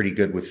that I'm pretty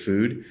good with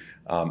food.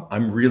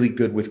 I'm really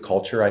good with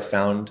culture. I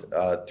found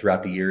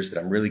throughout the years that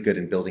I'm really good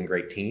in building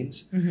great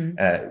teams,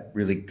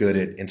 really good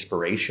at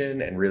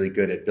inspiration, and really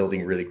good at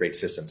building really great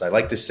systems. I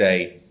like to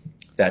say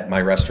that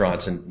my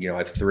restaurants, and I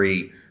have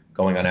 3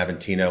 going on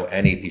Aventino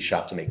and AP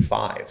Shop to make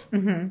 5.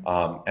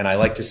 And I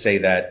like to say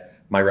that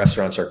my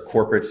restaurants are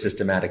corporate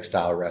systematic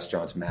style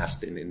restaurants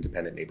masked in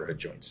independent neighborhood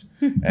joints.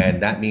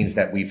 And that means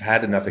that we've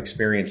had enough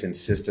experience in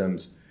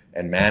systems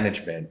and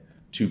management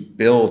to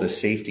build a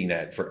safety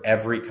net for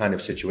every kind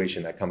of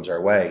situation that comes our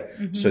way,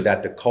 so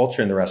that the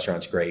culture in the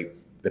restaurant's great.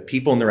 The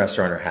people in the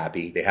restaurant are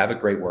happy. They have a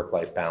great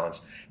work-life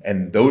balance.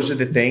 And those are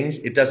the things.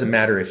 It doesn't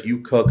matter if you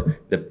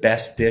cook the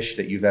best dish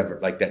that you've ever,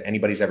 like that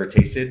anybody's ever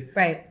tasted.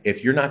 Right.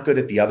 If you're not good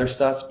at the other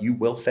stuff, you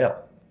will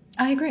fail.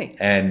 I agree.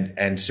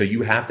 And so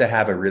you have to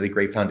have a really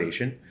great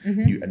foundation,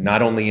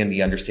 not only in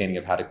the understanding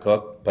of how to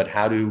cook, but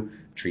how to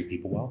treat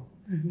people well,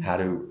 how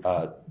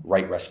to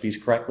write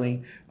recipes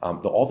correctly,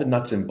 all the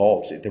nuts and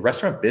bolts. The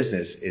restaurant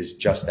business is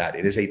just that.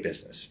 It is a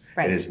business.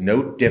 Right. It is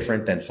no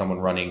different than someone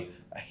running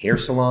a hair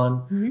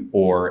salon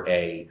or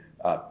a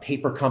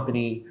paper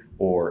company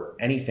or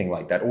anything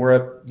like that, or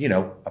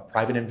a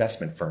private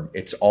investment firm.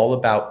 It's all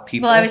about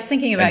people. Well, I was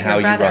thinking about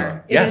your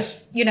brother.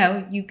 Yes.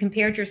 You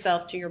compared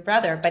yourself to your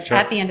brother, but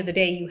at the end of the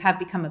day, you have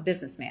become a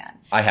businessman.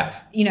 I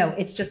have.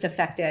 It's just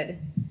affected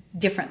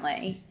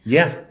differently.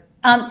 Yeah.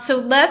 So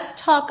let's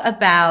talk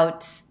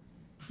about,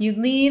 you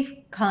leave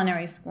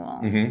culinary school.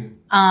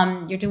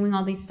 You're doing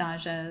all these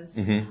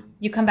stages.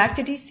 You come back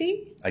to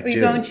DC? Or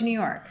you go into New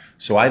York?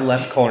 So I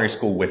left culinary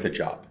school with a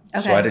job. Okay.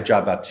 So I had a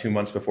job about 2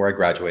 months before I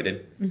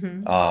graduated.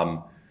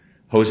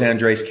 Jose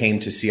Andres came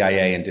to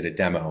CIA and did a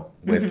demo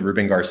with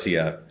Ruben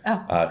Garcia,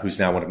 who's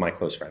now one of my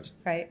close friends.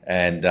 Right.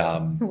 And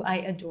who I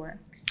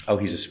adore. Oh,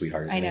 he's a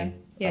sweetheart, isn't he? I know.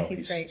 Yeah,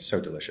 he's great.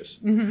 So delicious.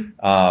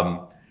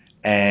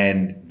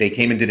 And they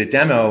came and did a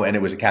demo, and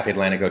it was a Cafe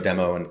Atlantico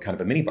demo and kind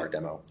of a minibar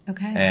demo.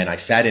 Okay. And I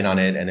sat in on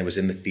it, and it was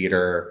in the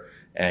theater,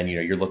 and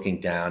you're looking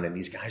down, and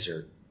these guys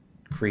are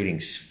creating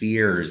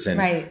spheres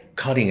and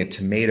cutting a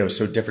tomato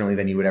so differently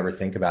than you would ever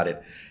think about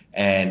it.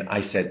 And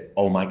I said,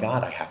 oh my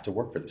God, I have to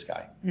work for this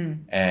guy.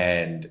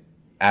 And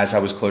as I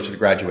was closer to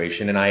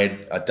graduation, and I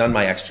had done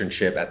my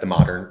externship at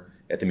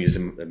the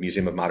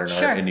Museum of Modern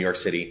Art in New York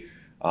City,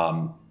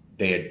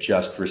 they had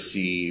just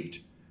received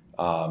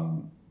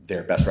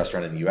their best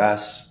restaurant in the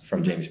US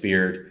from James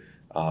Beard.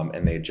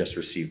 And they had just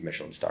received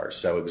Michelin stars.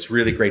 So it was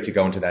really great to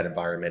go into that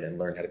environment and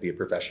learn how to be a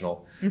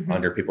professional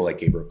under people like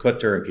Gabriel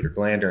Kutter and Peter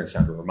Glander and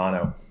Sandro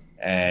Romano.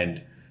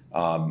 And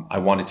I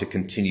wanted to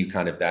continue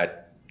kind of that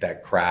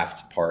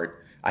craft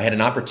part. I had an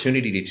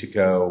opportunity to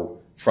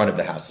go front of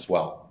the house as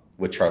well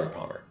with Charlie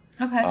Palmer.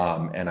 Okay.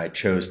 And I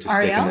chose to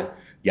stick in it.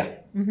 Yeah.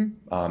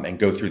 And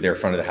go through their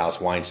front of the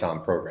house wine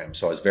somm program.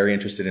 So I was very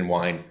interested in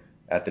wine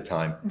at the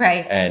time.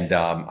 Right. And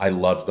I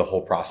loved the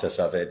whole process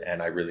of it.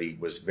 And I really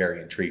was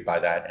very intrigued by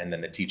that. And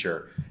then the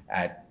teacher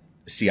at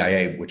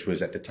CIA, which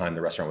was at the time,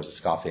 the restaurant was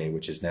Escoffier,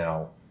 which is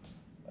now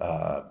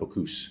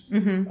Bocuse,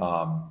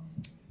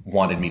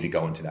 wanted me to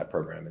go into that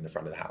program in the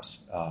front of the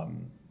house.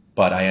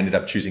 But I ended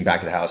up choosing back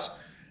at the house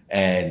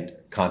and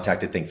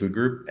contacted Think Food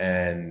Group,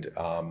 and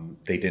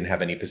they didn't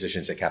have any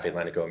positions at Cafe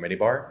Atlantico and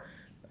Minibar.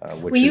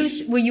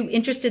 Were you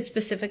interested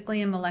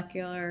specifically in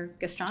molecular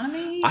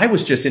gastronomy? I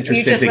was just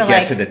interested to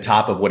get to the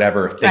top of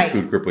whatever Think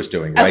Food Group was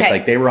doing, right? Okay.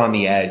 Like they were on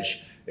the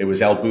edge. It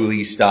was El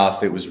Bulli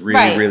stuff. It was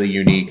really, really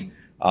unique.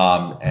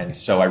 And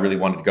so I really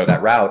wanted to go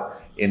that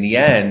route. In the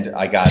end,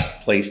 I got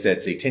placed at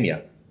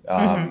Zaytinya.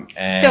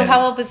 And so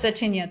how old was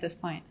Zaytinya at this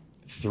point?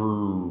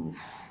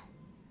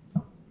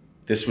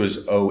 This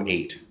was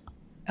 08.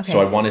 Okay. So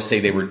I want to say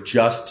they were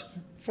just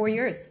 4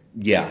 years.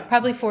 Yeah.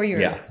 Probably 4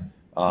 years.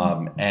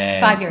 Yeah.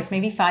 And 5 years,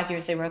 maybe 5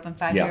 years. They were open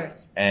 5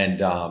 years. And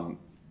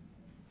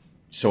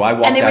so I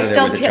walked out of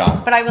there with a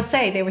job. But I will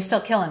say they were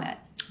still killing it.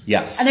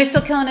 Yes. And they're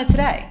still killing it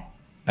today.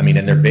 I mean,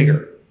 and they're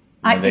bigger.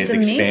 It's they've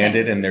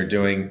expanded amazing. and they're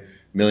doing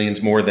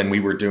millions more than we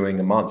were doing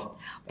a month.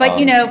 But,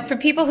 for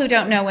people who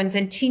don't know, when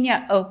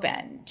Zaytinya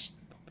opened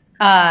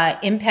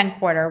in Penn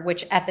Quarter,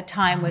 which at the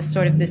time was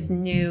sort of this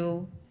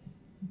new,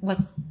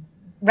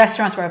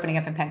 restaurants were opening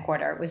up in Penn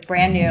Quarter. It was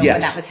brand new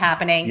when that was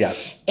happening.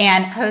 Yes.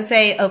 And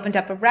Jose opened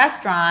up a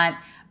restaurant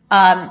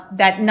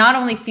that not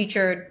only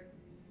featured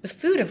the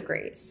food of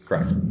Greece.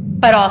 Correct.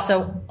 But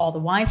also all the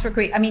wines were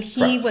Greek. I mean,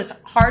 he was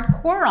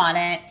hardcore on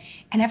it.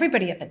 And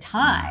everybody at the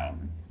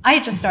time, I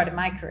had just started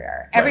my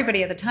career.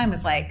 Everybody at the time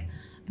was like,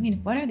 I mean,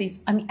 what are these?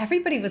 I mean,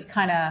 everybody was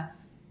kind of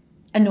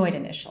annoyed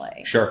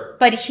initially. Sure.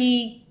 But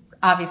he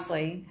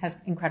obviously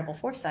has incredible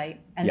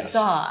foresight and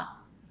saw,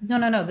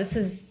 no, this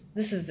is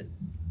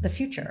the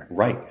future.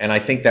 Right. And I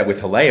think that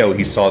with Haleo,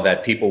 he saw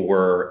that people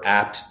were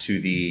apt to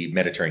the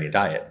Mediterranean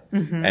diet.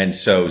 Mm-hmm. And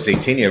so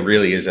Zaytinya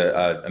really is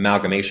a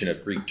amalgamation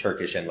of Greek,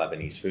 Turkish, and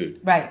Lebanese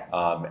food. Right.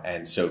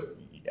 And so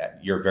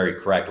you're very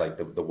correct. Like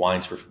the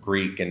wines were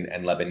Greek and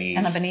Lebanese.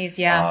 And Lebanese,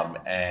 yeah.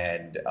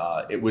 And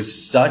it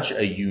was such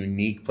a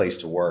unique place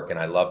to work, and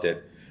I loved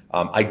it.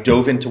 I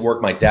dove into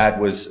work. My dad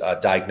was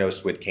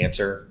diagnosed with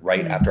cancer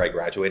right after I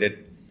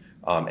graduated,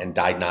 and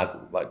died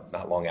not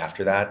long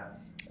after that.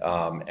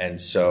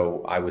 And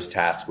so I was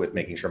tasked with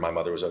making sure my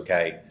mother was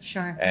okay.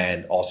 Sure.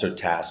 And also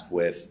tasked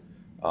with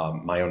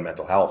my own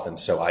mental health. And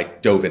so I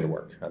dove into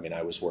work. I mean,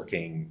 I was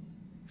working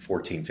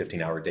 14,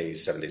 15-hour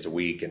days, 7 days a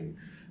week, and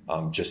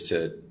just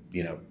to,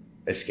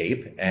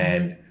 escape.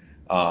 And,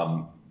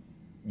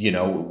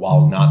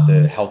 while not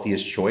the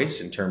healthiest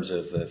choice in terms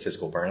of the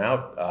physical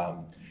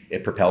burnout,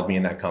 it propelled me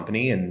in that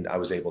company, and I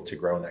was able to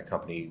grow in that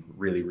company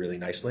really, really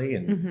nicely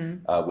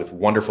and with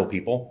wonderful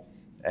people.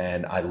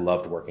 And I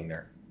loved working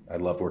there. I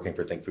loved working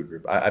for Think Food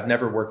Group. I've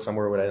never worked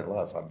somewhere where I didn't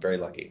love. I'm very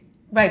lucky.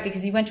 Right,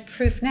 because you went to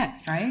Proof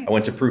next, right? I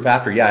went to Proof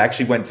after. Yeah, I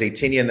actually went to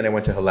Zaytinya, and then I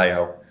went to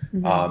Haleo.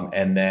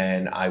 And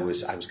then I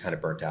was kind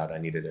of burnt out. I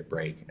needed a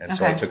break. And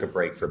so I took a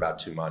break for about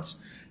 2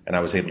 months, and I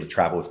was able to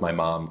travel with my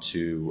mom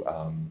to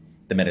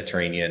the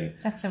Mediterranean.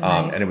 That's so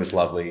nice. And it was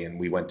lovely. And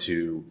we went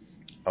to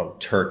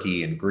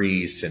Turkey and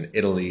Greece and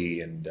Italy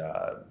and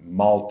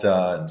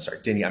Malta and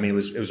Sardinia. I mean,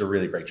 it was a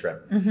really great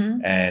trip.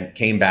 And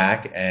came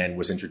back and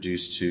was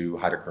introduced to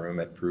Haider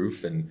Karum at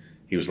Proof, and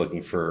he was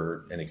looking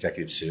for an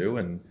executive sous,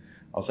 and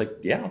I was like,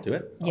 yeah, I'll do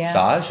it.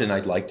 I'll stage. And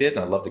I liked it.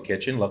 And I loved the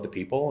kitchen, loved the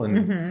people.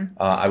 And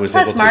I was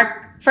able to.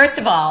 Mark, first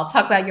of all,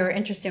 talk about your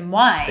interest in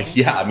wine.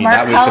 Yeah, I mean, Mark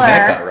that was Culler, the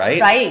mecca, right?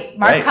 Right.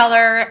 Mark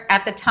Culler,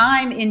 at the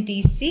time in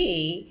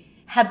D.C.,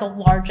 had the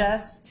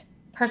largest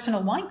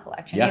personal wine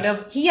collection.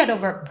 Yes. He had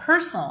over,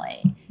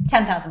 personally,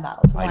 10,000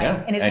 bottles of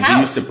wine in his house. And he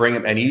used to bring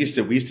them, and we used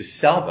to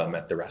sell them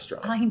at the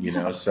restaurant. I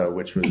know. So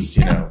which was,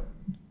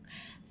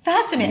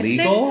 fascinating.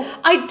 Legal? So,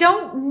 I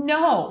don't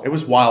know. It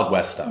was Wild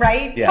West stuff.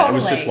 Right? Yeah, totally.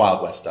 It was just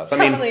Wild West stuff.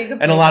 Totally.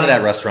 And a lot of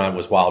that restaurant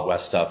was Wild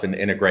West stuff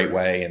in a great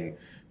way. And,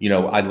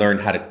 I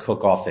learned how to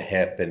cook off the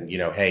hip and,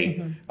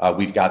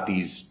 we've got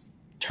these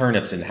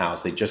turnips in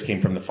house. They just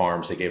came from the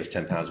farms. They gave us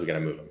 10 pounds. We got to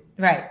move them.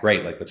 Right.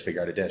 Great. Let's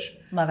figure out a dish.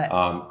 Love it.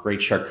 Great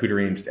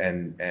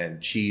charcuterie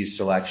and cheese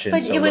selection.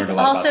 But so it was learned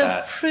a lot also,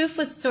 about that. Proof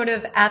was sort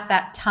of at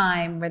that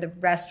time where the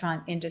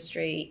restaurant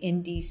industry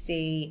in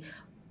DC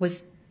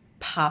was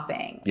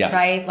popping,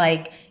 right?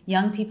 Like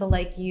young people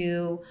like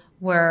you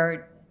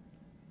were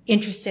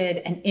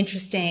interested and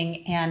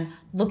interesting and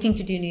looking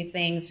to do new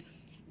things.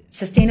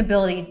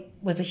 Sustainability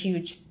was a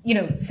huge,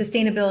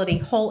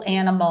 sustainability, whole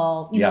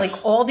animal, like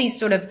all these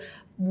sort of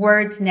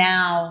words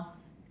now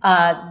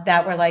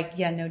that were like,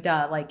 yeah, no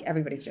duh, like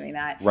everybody's doing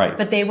that. Right.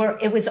 But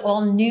it was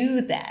all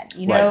new then,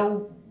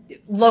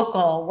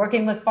 local,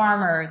 working with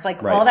farmers,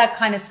 like all that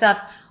kind of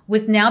stuff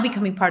was now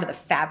becoming part of the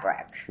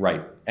fabric.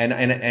 Right. And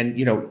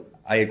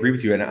I agree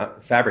with you in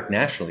fabric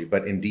nationally,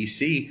 but in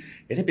DC,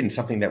 it had been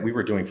something that we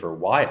were doing for a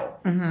while.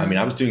 I mean,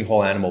 I was doing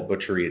whole animal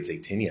butchery at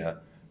Zaytinya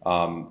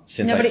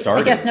since I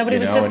started. I guess nobody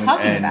was just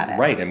talking about it.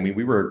 Right. And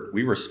we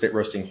were spit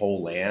roasting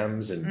whole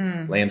lambs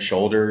and lamb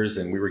shoulders,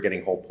 and we were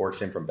getting whole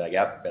porks in from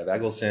Bev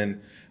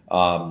Eggleston.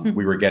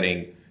 We were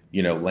getting,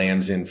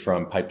 lambs in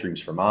from Pipe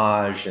Dreams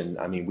Fromage. And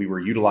I mean, we were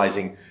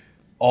utilizing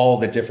all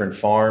the different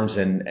farms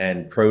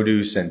and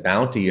produce and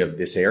bounty of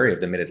this area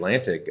of the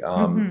Mid-Atlantic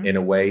in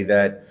a way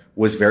that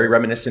was very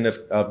reminiscent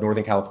of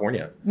Northern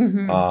California.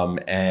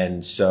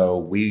 And so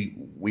we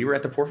were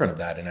at the forefront of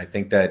that. And I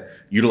think that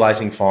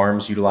utilizing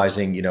farms,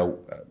 utilizing,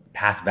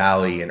 Path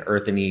Valley and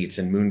Earth and Eats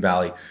and Moon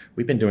Valley,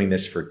 we've been doing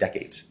this for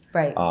decades.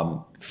 Right.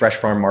 Fresh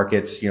farm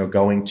markets,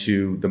 going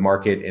to the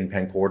market in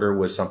Penn Quarter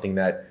was something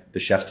that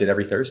the chefs did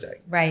every Thursday.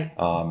 Right.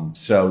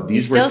 So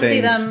these you were still things.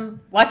 See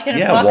them walking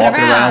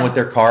walking around with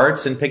their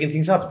carts and picking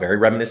things up. Very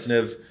reminiscent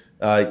of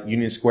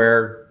Union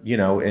Square,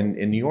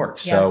 in New York.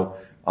 So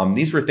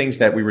these were things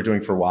that we were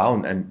doing for a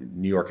while, and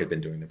New York had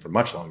been doing them for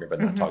much longer,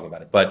 but not talking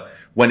about it. But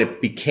when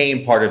it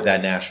became part of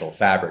that national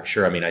fabric,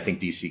 sure. I mean, I think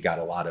DC got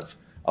a lot of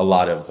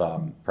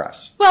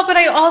press. Well, but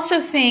I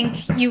also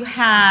think you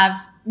have.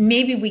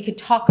 Maybe we could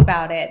talk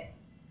about it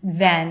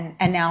then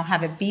and now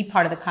have it be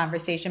part of the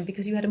conversation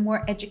because you had a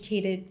more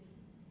educated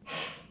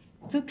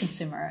food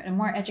consumer, a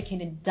more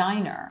educated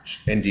diner.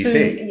 In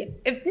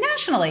DC.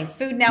 Nationally,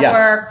 Food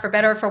Network, for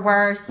better or for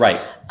worse. Right.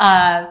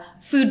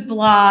 Food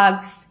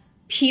blogs,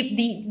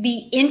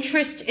 the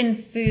interest in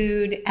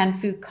food and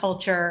food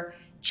culture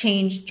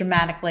changed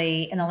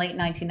dramatically in the late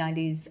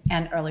 1990s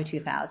and early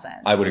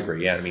 2000s. I would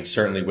agree. Yeah. I mean,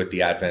 certainly with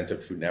the advent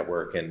of Food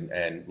Network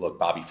and look,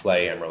 Bobby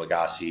Flay, Emeril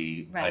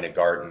Lagasse, Ina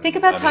Garten. Think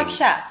about Top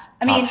Chef.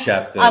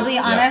 Chef. I'll be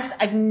honest.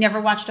 I've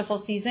never watched a full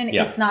season.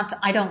 Yeah. It's not,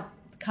 I don't,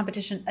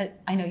 competition.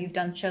 I know you've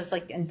done shows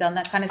and done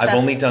that kind of stuff. I've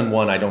only done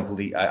one. I don't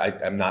believe,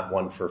 I'm not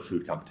one for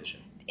food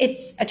competition.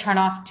 It's a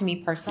turnoff to me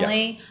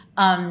personally.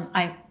 Yes.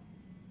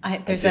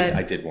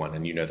 I did one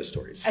and the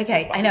stories.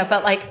 Okay. I know,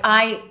 but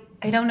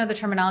I don't know the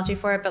terminology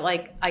for it, but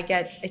I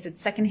get, is it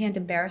secondhand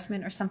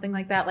embarrassment or something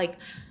like that? Like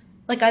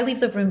I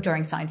leave the room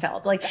during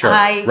Seinfeld. Sure.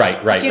 Right.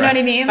 Do you know what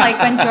I mean? Like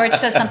when George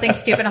does something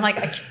stupid, I'm like,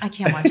 I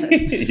can't watch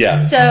this. Yeah.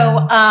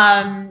 So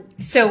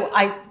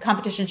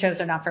competition shows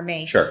are not for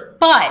me. Sure.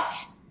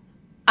 But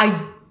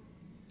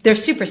they're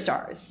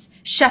superstars.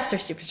 Chefs are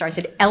superstars.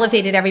 It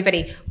elevated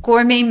everybody.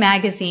 Gourmet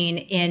magazine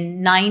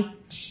in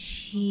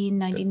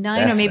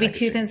 1999 or maybe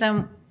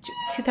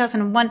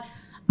 2001.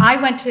 I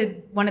went to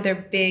one of their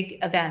big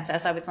events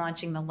as I was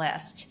launching the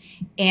list.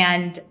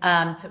 And so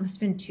it must have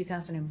been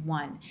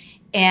 2001.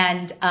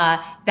 And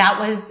that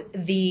was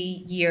the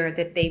year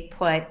that they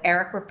put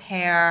Eric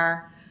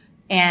Repair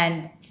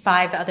and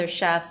 5 other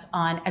chefs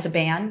on as a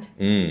band,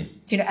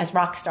 as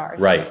rock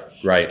stars. Right.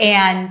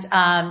 And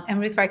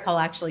Ruth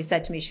Reichel actually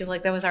said to me, she's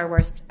like, that was our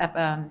worst,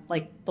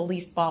 the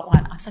least bought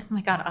one. I was like, oh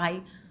my God,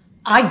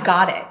 I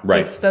got it.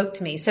 Right. It spoke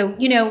to me. So,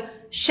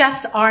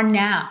 chefs are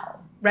now,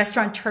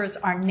 restaurateurs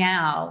are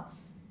now,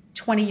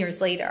 20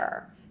 years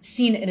later,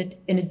 seen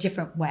in a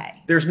different way.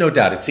 There's no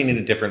doubt it's seen in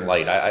a different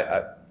light.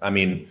 I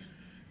mean,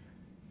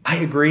 I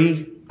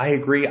agree.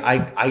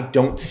 I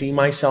don't see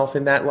myself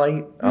in that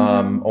light,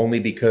 only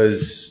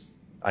because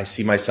I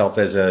see myself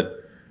as a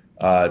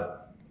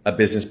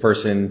business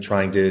person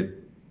trying to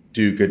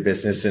do good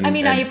business and I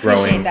appreciate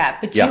growing. that,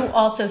 but you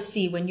also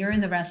see when you're in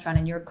the restaurant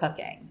and you're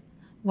cooking,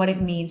 what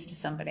it means to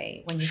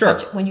somebody when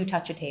you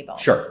touch a table.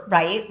 Sure.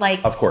 Right?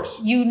 Of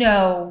course.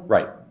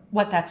 Right.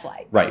 What that's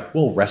like. Right.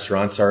 Well,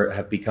 restaurants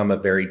have become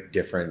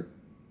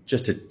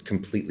just a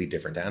completely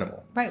different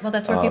animal. Right. Well,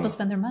 that's where people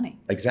spend their money.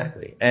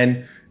 Exactly.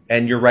 And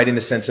you're right in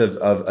the sense of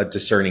a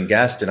discerning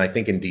guest. And I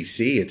think in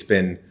DC, it's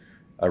been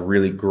a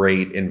really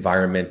great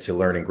environment to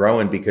learn and grow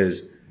in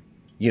because,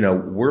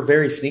 we're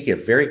very sneaky, a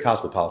very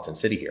cosmopolitan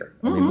city here.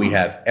 I mean, we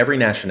have every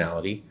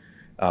nationality.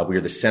 We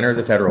are the center of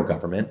the federal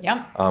government.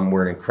 Yep.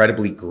 We're an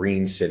incredibly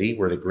green city.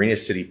 We're the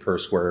greenest city per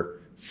square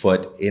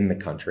foot in the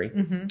country.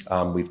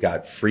 We've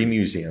got free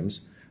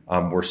museums.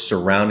 We're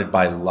surrounded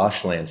by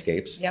lush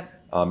landscapes.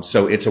 Yep.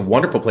 So it's a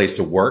wonderful place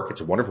to work.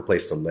 It's a wonderful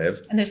place to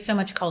live. And there's so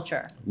much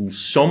culture.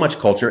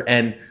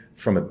 And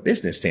from a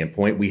business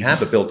standpoint, we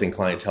have a built-in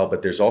clientele,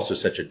 but there's also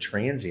such a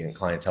transient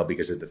clientele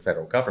because of the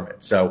federal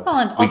government. So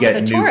and also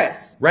the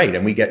tourists. Right.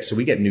 And we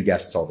get new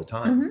guests all the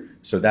time.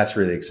 So that's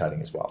really exciting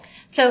as well.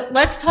 So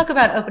let's talk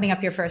about opening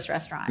up your first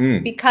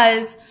restaurant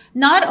because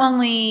not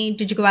only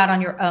did you go out on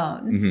your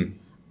own,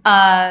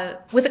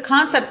 with a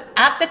concept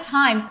at the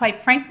time,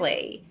 quite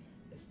frankly,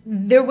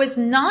 there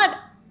wasn't a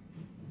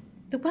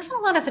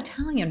lot of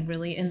Italian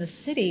really in the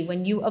city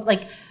when you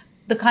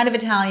the kind of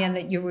Italian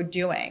that you were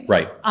doing.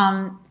 Right.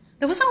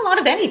 There wasn't a lot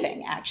of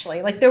anything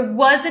actually. There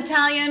was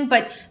Italian,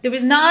 but there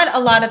was not a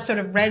lot of sort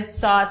of red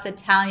sauce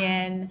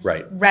Italian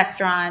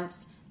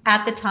restaurants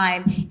at the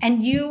time.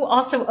 And you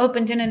also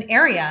opened in an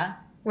area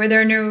where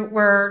there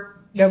were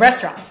no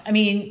restaurants. I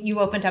mean, you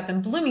opened up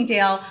in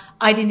Bloomingdale.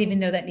 I didn't even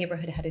know that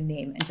neighborhood had a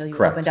name until you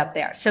opened up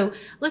there. So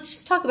let's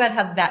just talk about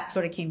how that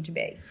sort of came to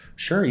be.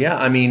 Sure. Yeah.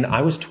 I mean,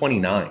 I was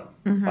 29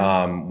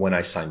 when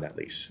I signed that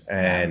lease,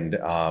 and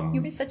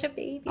you were such a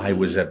baby. I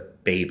was a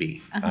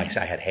baby. I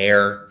had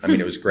hair. I mean,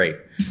 it was great.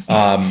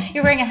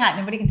 You're wearing a hat.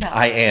 Nobody can tell.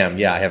 I am.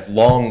 Yeah. I have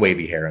long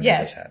wavy hair under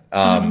this hat.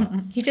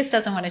 He just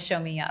doesn't want to show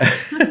me up.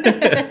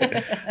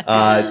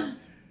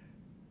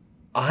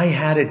 I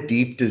had a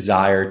deep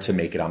desire to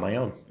make it on my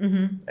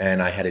own.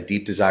 And I had a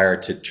deep desire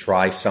to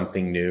try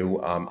something new.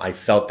 I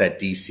felt that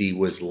DC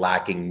was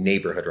lacking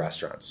neighborhood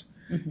restaurants,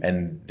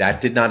 and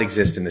that did not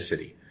exist in the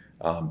city.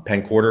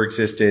 Penn Quarter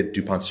existed,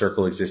 DuPont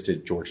Circle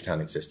existed, Georgetown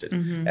existed.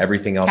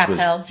 Everything else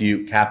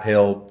Cap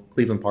Hill,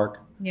 Cleveland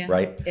Park,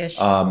 right? Ish.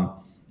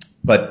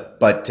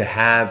 But to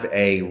have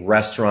a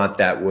restaurant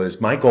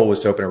my goal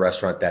was to open a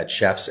restaurant that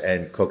chefs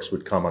and cooks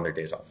would come on their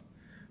days off.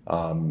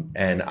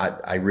 And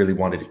I really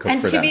wanted to cook for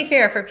them. And to be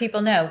fair, for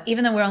people know,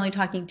 even though we're only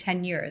talking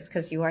 10 years,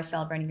 because you are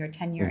celebrating your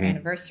 10-year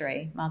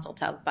anniversary, Mazel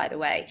Tov, by the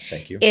way.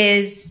 Thank you.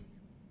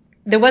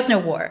 There was no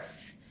wharf.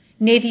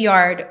 Navy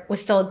Yard was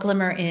still a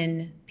glimmer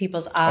in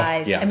people's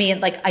eyes. Yeah. I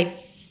mean, like, I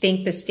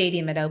think the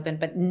stadium had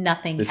opened, but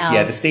nothing else.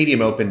 Yeah, the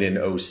stadium opened in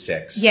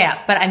 2006.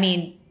 Yeah, but I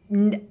mean,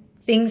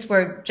 things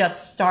were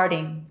just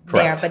starting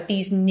there. But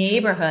these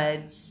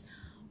neighborhoods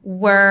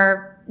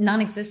were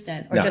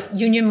non-existent, or just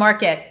Union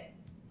Market,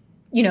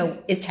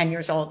 is 10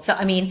 years old. So,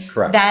 I mean,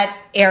 that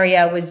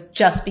area was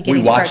just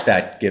beginning. We watched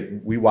that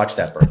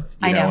birth.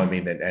 I know. I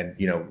mean,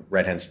 and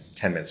Red Hen's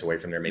 10 minutes away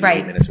from there, maybe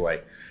 8 minutes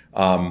away.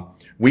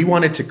 We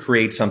wanted to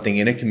create something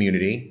in a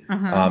community,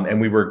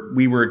 and we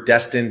were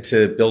destined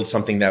to build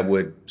something that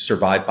would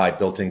survive by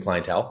built-in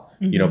clientele,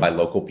 by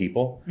local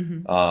people.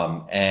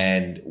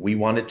 And we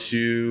wanted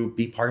to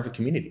be part of a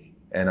community.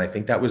 And I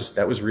think that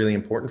was really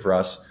important for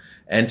us,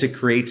 and to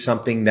create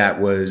something that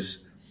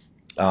was,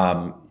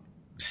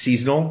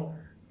 seasonal,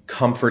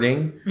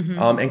 comforting,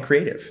 and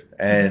creative,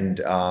 and,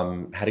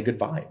 had a good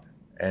vibe.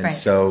 And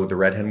so the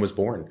Red Hen was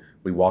born.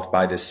 We walked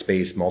by this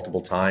space multiple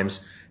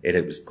times.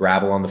 It was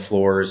gravel on the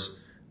floors.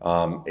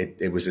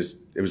 It was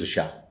a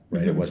shell,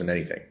 right? It wasn't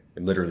anything.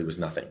 It literally was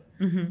nothing.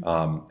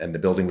 And the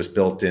building was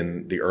built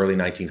in the early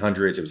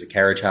 1900s. It was a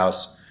carriage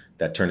house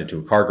that turned into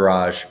a car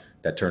garage,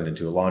 that turned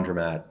into a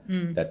laundromat,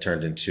 that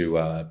turned into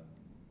a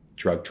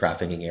drug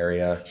trafficking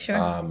area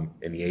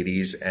in the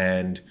 80s.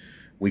 And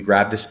we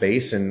grabbed the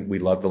space, and we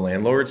loved the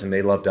landlords, and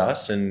they loved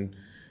us, and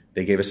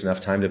they gave us enough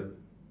time to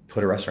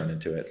put a restaurant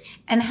into it.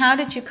 And how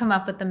did you come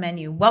up with the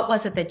menu? What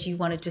was it that you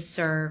wanted to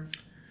serve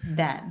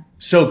then?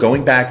 So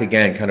going back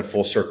again, kind of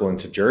full circle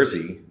into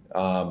Jersey,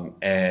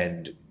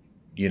 and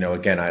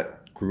again, I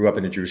grew up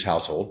in a Jewish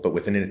household, but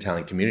within an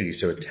Italian community.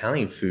 So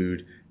Italian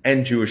food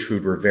and Jewish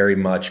food were very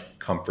much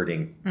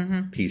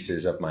comforting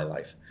pieces of my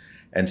life.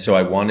 And so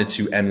I wanted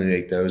to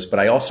emulate those, but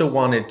I also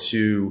wanted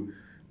to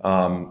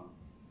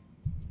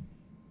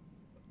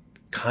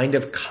kind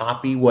of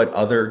copy what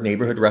other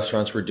neighborhood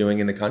restaurants were doing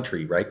in the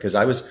country, right? Because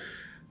I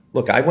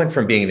went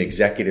from being an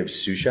executive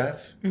sous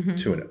chef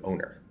to an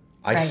owner.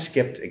 I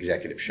skipped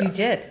executive chef. You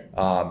did.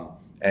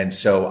 And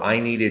so I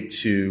needed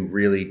to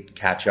really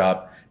catch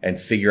up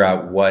and figure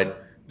out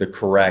what the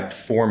correct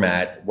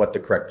format, what the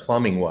correct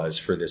plumbing was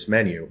for this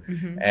menu.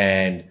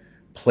 And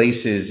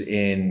places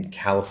in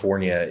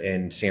California,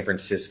 in San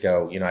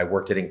Francisco, I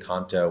worked at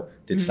Encanto,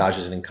 did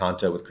stages in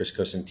Encanto with Chris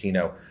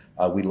Cosentino.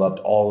 We loved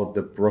all of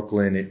the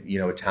Brooklyn,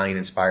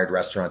 Italian-inspired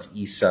restaurants,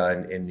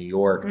 Issa in New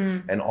York,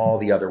 and all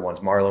the other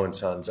ones, Marlowe and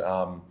Sons.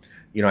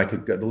 I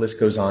could go, the list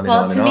goes on and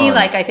on and on. Well, to me,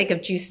 I think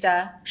of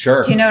Justa.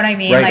 Sure. Do you know what I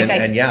mean? Right.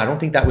 I don't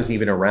think that was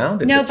even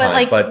around at the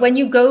time. But when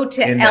you go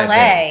to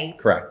LA,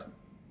 correct,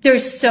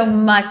 there's so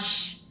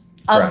much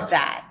of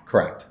that.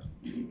 Correct.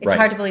 It's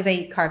hard to believe they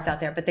eat carbs out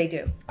there, but they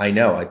do. I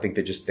know. I think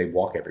they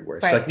walk everywhere.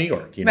 It's like New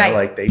York,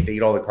 like they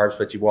eat all the carbs,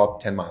 but you walk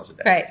 10 miles a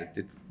day.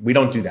 Right. We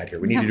don't do that here.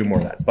 We need to do more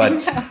of that.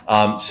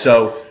 But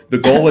so the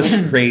goal was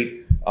to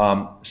create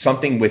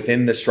something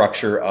within the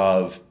structure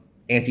of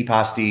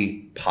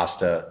antipasti,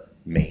 pasta,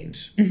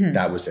 mains.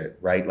 That was it,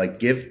 right? Like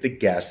give the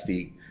guests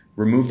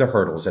remove the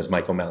hurdles, as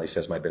Mike O'Malley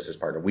says, my business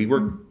partner. We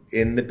were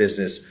in the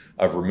business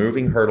of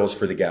removing hurdles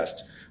for the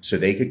guests so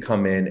they could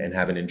come in and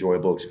have an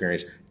enjoyable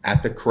experience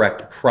at the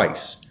correct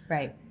price.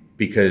 Right.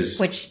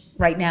 Which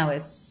right now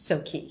is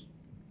so key.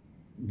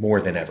 More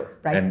than ever.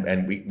 Right.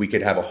 And we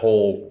could have a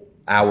whole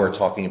hour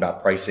talking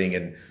about pricing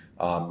and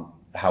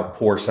how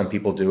poor some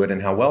people do it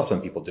and how well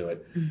some people do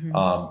it.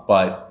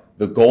 But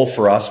the goal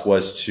for us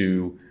was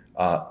to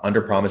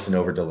under-promise and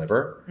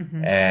over-deliver.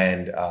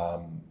 And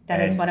that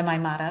is one of my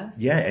mottos.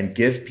 Yeah, and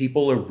give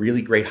people a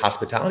really great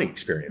hospitality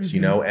experience,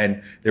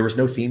 and there was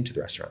no theme to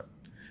the restaurant.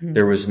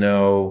 There was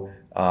no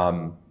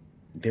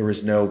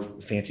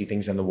fancy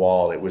things on the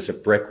wall. It was a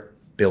brick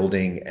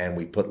building, and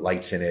we put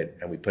lights in it,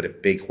 and we put a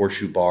big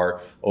horseshoe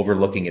bar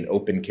overlooking an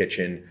open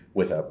kitchen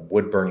with a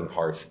wood-burning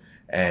hearth.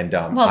 And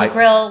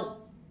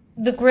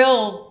the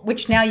grill,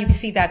 which now you can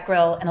see that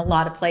grill in a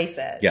lot of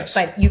places. Yes.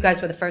 But you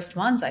guys were the first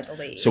ones, I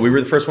believe. So we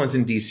were the first ones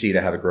in DC to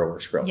have a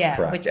Grillworks grill. Yeah.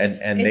 Correct. Which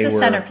and it's a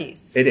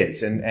centerpiece. It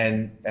is.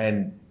 And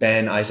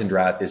Ben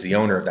Eisendrath is the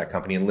owner of that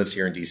company and lives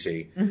here in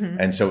DC.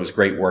 And so it was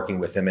great working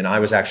with him. And I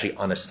was actually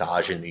on a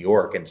stage in New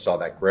York and saw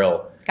that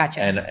grill. Gotcha.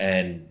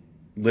 And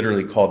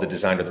literally called the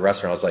designer of the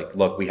restaurant. I was like,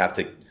 look, we have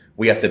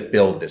to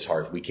build this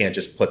hearth. We can't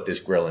just put this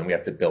grill in. We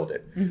have to build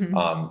it.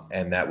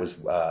 And that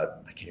was, I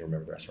can't even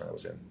remember the restaurant I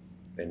was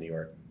in New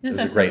York. It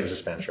was a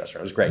Spanish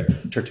restaurant. It was great.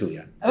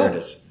 Tertulia. There it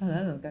is. Oh,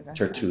 that was a good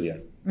restaurant.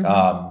 Tertulia.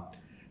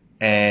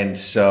 And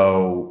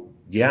so,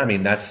 yeah, I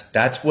mean,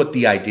 that's what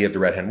the idea of the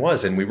Red Hen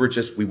was. And we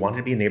wanted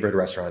to be a neighborhood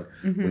restaurant.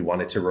 Mm-hmm. We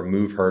wanted to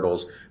remove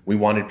hurdles. We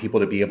wanted people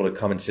to be able to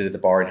come and sit at the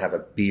bar and have a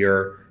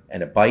beer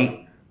and a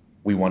bite.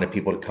 We wanted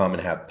people to come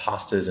and have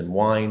pastas and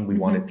wine. We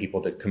wanted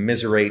people to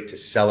commiserate, to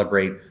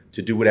celebrate,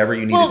 to do whatever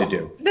you needed to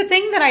do. The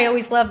thing that I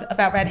always loved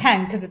about Red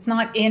Hen, because it's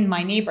not in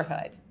my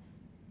neighborhood,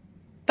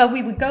 but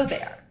we would go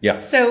there. Yeah.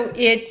 So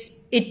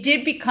it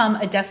did become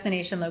a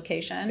destination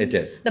location. It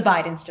did. The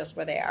Bidens just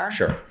were there.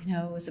 Sure. You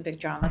know, it was a big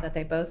drama that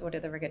they both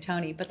ordered the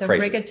rigatoni, but the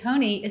Crazy.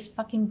 rigatoni is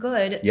fucking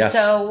good. Yes.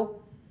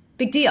 So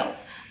big deal.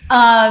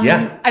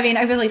 Yeah. I mean,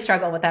 I really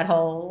struggle with that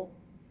whole,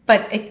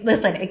 but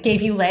listen, it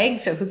gave you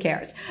legs, so who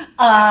cares?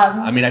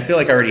 I mean, I feel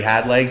like I already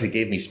had legs. It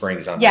gave me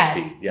springs on my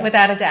feet. Yes,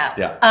 without a doubt.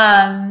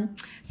 Yeah.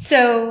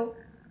 So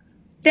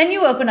then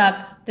you open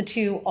up the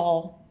two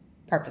all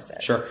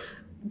purposes. Sure.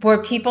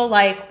 Were people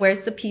like,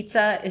 where's the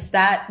pizza?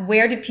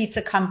 Where did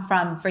pizza come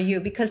from for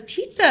you? Because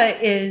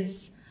pizza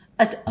is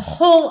a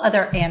whole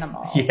other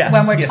animal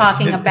when we're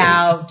talking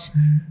about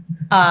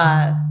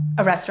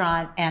a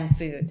restaurant and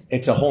food.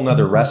 It's a whole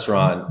nother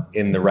restaurant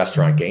in the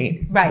restaurant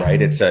game, right?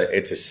 It's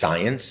a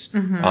science.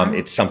 Mm-hmm.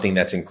 It's something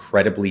that's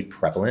incredibly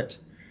prevalent.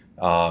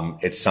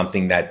 It's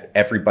something that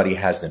everybody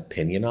has an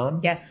opinion on.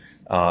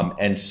 Yes.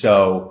 And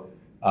so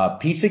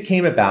pizza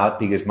came about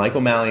because Mike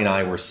O'Malley and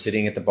I were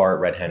sitting at the bar at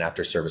Red Hen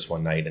after service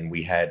one night, and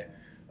we had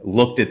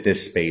looked at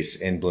this space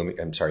in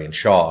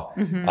Shaw.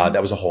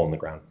 That was a hole in the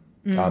ground.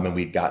 And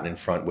we'd gotten in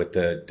front with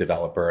the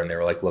developer, and they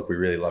were like, look, we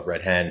really love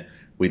Red Hen.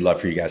 We'd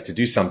love for you guys to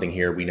do something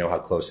here. We know how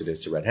close it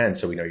is to Red Hen,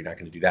 so we know you're not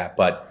going to do that.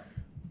 But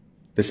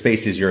the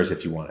space is yours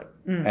if you want it.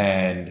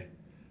 And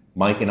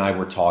Mike and I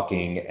were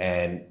talking,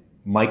 and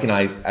Mike and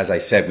I, as I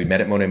said, we met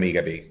at Mon Ami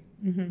Gabi.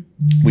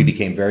 We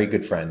became very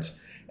good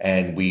friends,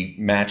 and we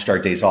matched our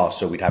days off.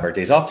 So we'd have our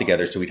days off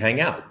together, so we'd hang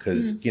out.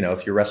 Because, you know,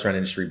 if you're restaurant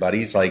industry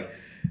buddies, like,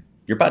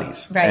 you're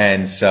buddies. Right.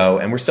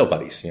 And we're still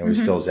buddies. You know, we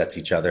still zets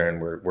each other,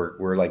 and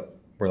we're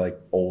like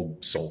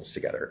old souls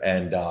together.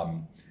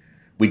 And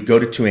we'd go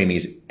to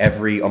Tuami's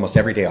almost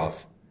every day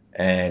off,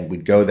 and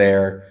we'd go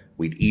there.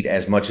 We'd eat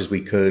as much as we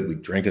could.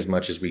 We'd drink as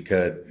much as we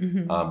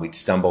could. We'd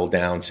stumble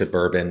down to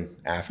bourbon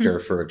after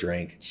for a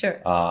drink.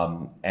 Sure.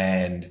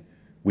 And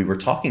we were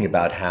talking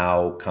about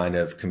how kind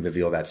of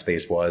convivial that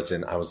space was.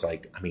 And I was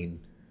like, I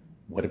mean,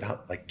 what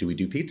about, like, do we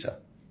do pizza?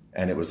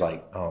 And it was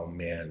like, oh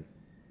man,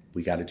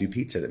 we got to do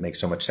pizza. That makes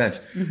so much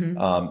sense.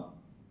 And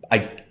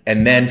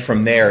then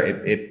from there,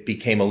 it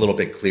became a little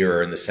bit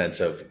clearer in the sense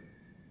of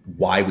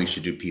why we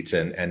should do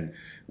pizza. And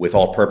with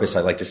all purpose,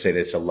 I like to say that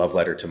it's a love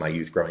letter to my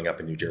youth growing up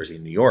in New Jersey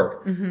and New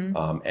York.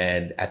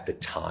 And at the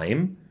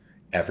time,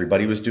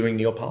 everybody was doing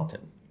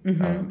Neapolitan.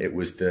 It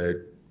was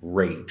the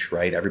rage,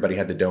 right? Everybody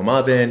had the dome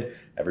oven.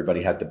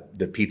 Everybody had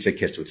the pizza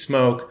kissed with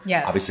smoke.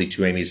 Yes. Obviously,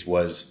 Tuami's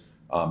was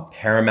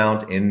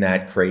paramount in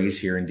that craze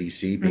here in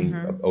DC, being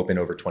open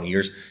over 20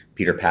 years.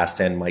 Peter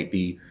Pastan might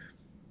be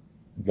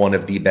one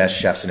of the best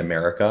chefs in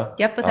America.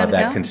 Yep, without a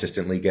that doubt.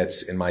 consistently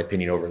gets, in my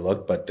opinion,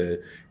 overlooked. But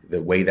the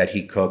way that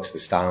he cooks, the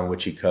style in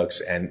which he cooks,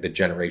 and the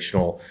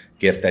generational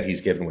gift that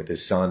he's given with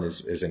his son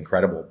is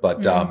incredible.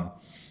 But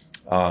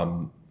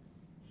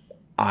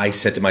I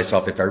said to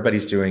myself, if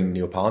everybody's doing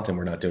Neapolitan,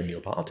 we're not doing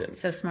Neapolitan.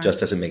 So smart. Just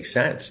doesn't make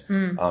sense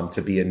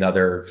to be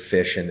another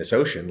fish in this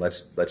ocean.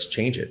 Let's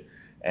change it.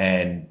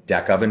 And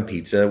deck oven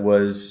pizza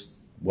was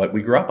what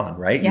we grew up on,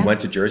 right? Yeah. You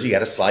went to Jersey, you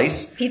had a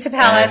slice. Pizza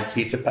Palace.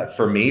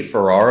 For me,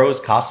 Ferraro's,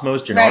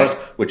 Cosmos, Gennaro's,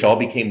 Right. which all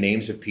became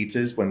names of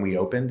pizzas when we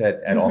opened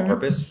at All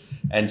Purpose.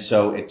 And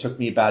so it took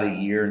me about a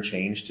year and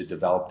change to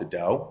develop the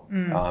dough,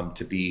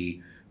 to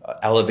be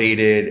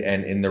elevated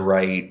and in the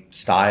right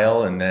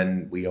style. And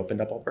then we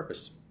opened up All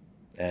Purpose.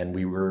 And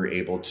we were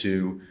able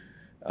to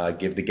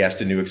give the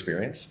guest a new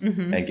experience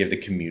and give the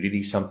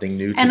community something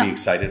new to be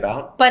excited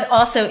about. But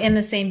also in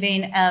the same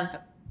vein of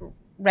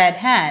Red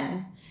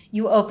Hen,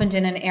 you opened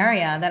in an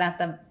area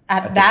that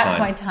at that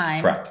point in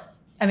time, correct.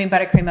 I mean,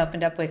 Buttercream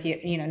opened up with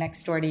you know,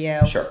 next door to you.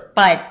 Sure.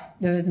 But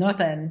there was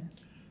nothing.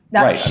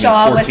 Right.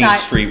 Shaw 14th was not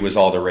Street was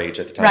all the rage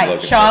at the time. right.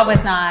 Logan Shaw Circle.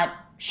 was not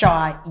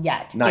Shaw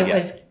yet. Not it yet.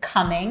 was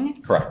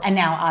coming. Correct. And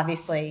now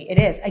obviously it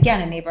is.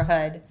 Again, a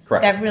neighborhood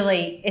Correct. that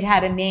really, it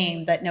had a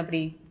name, but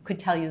nobody could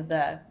tell you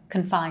the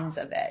confines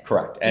of it.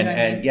 Correct. Do you know what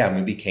I mean? Yeah,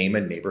 we became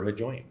a neighborhood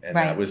joint, and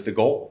Right. that was the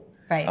goal.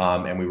 Right.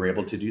 And we were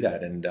able to do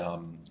that.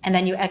 And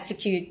then you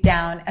execute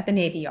down at the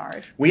Navy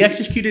Yard. We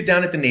executed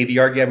down at the Navy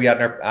Yard. Yeah, we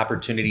had an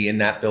opportunity in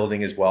that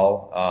building as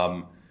well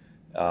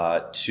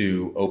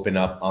to open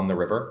up on the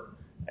river.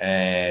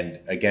 And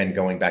again,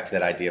 going back to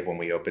that idea of when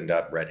we opened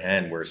up Red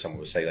Hen, where someone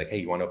would say like, hey,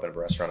 you want to open up a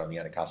restaurant on the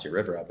Anacostia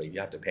River? I'll be, you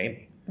have to pay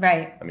me.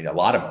 Right. I mean, a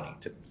lot of money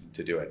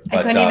to do it. But,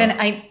 I couldn't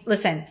even,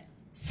 listen,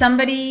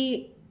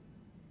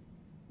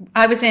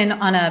 I was in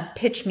on a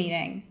pitch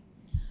meeting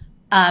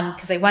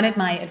because they wanted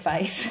my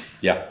advice.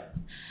 Yeah.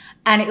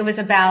 And it was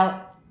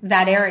about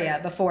that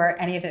area before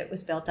any of it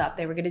was built up.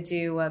 They were going to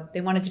do,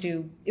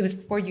 it was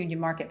before Union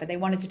Market, but they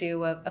wanted to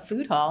do a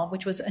food hall,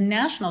 which was a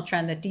national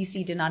trend that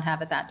DC did not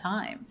have at that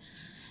time.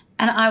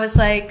 And I was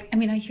like, I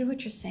mean, I hear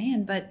what you're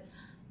saying, but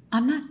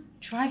I'm not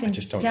driving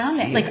just don't down see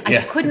there. it. Like Yeah.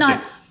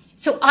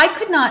 I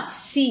could not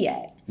see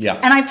it. Yeah.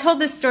 And I've told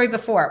this story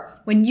before.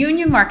 When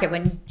Union Market,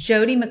 when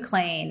Jody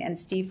McLean and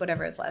Steve,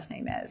 whatever his last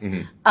name is,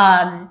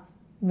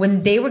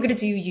 when they were going to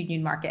do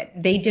Union Market,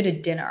 they did a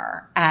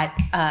dinner at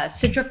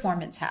Sidra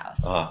Foreman's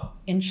house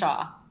in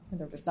Shaw.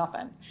 There was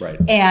nothing. Right.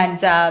 And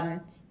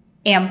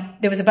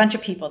there was a bunch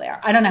of people there.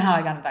 I don't know how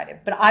I got invited,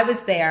 but I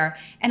was there.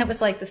 And it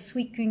was like the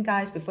Sweet Green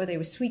guys before they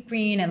were Sweet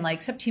Green, and like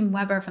Septime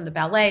Weber from the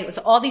ballet. It was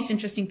all these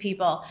interesting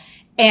people.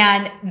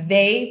 And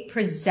they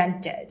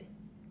presented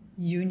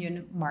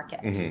Union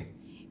Market. Mm-hmm.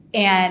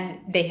 And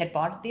they had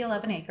bought the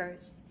 11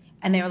 acres.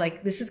 And they were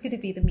like, this is going to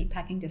be the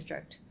meatpacking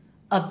district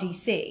of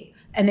DC.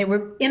 And they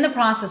were in the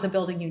process of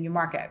building Union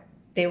Market.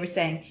 They were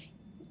saying,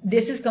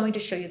 this is going to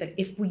show you that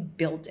if we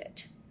build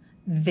it,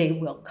 they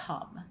will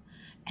come.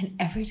 And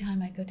every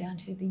time I go down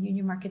to the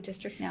Union Market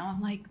district now,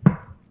 I'm like,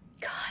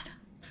 God,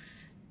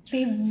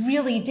 they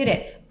really did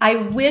it. I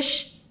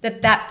wish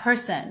that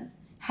person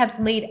had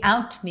laid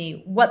out to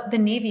me what the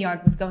Navy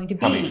Yard was going to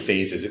be. How many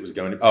phases it was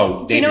going to be.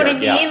 Oh, do you know what I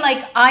Navy mean? Yard, yeah.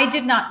 Like, I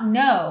did not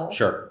know.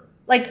 Sure.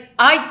 Like,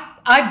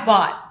 I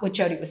bought what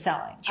Jody was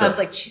selling. Sure. I was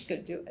like, she's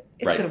going to do it.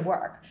 It's Right. going to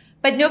work.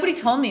 But nobody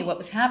told me what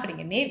was happening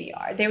in Navy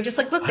Yard. They were just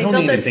like, look, they I don't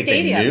built even a think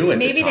stadium. they knew at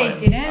Maybe the time.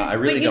 they didn't. I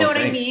really but you don't know what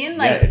think. I mean? Yeah,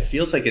 Like, it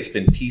feels like it's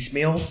been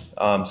piecemeal.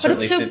 but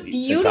Certainly it's so since I've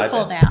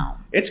beautiful been. now.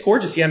 It's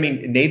gorgeous. Yeah, I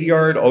mean, Navy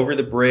Yard, over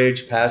the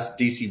bridge, past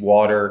DC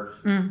Water,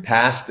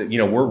 past the,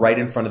 we're right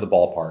in front of the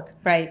ballpark.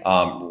 Right.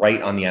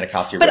 Right on the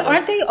Anacostia But River.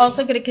 aren't they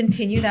also going to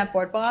continue that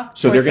boardwalk?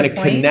 So they're towards going the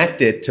to point?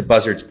 connect it to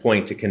Buzzard's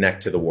Point to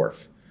connect to the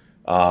wharf.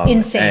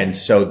 Insane. And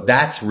so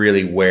that's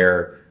really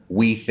where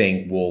we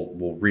think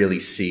we'll really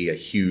see a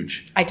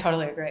huge I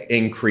totally agree.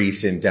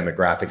 increase in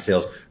demographic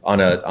sales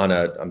on a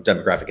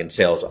demographic and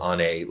sales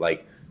on a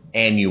like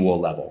annual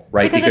level,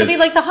 right? Because it'd be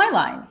like the High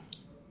Line.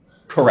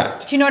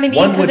 Correct. Do you know what I mean?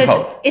 One would Because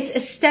hope. it's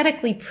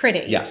aesthetically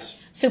pretty.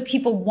 Yes. So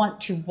people want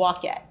to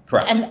walk it.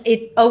 Correct. And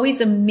it always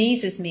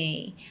amazes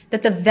me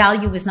that the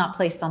value is not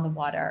placed on the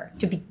water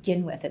to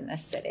begin with in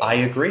this city. I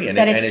agree. And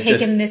that it, it's and it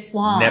taken just this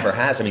long. Never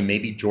has. I mean,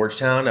 maybe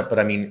Georgetown, but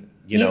I mean,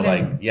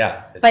 Even.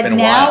 it's But been a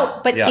now,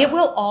 while. but Yeah. it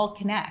will all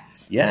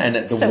connect. Yeah, and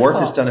the So Wharf cool.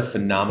 has done a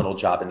phenomenal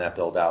job in that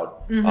build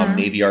out. Mm-hmm.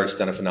 Navy Yard's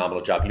done a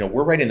phenomenal job.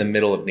 We're right in the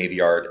middle of Navy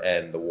Yard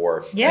and the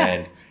Wharf. Yeah.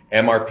 And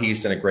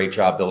MRP's done a great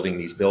job building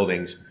these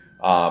buildings.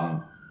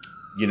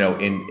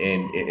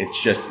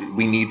 It's just,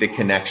 we need the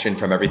connection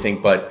from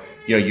everything. But,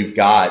 you've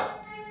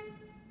got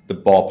the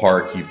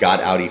ballpark, you've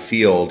got Audi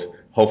Field.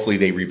 Hopefully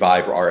they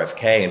revive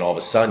RFK, and all of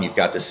a sudden you've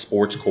got this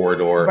sports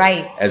corridor,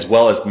 Right. as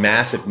well as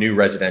massive new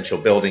residential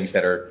buildings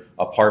that are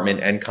apartment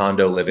and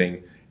condo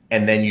living.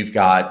 And then you've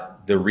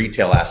got the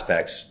retail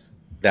aspects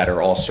that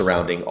are all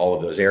surrounding all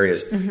of those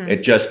areas. Mm-hmm.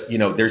 It just,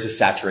 there's a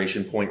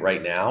saturation point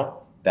right now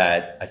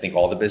that I think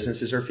all the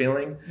businesses are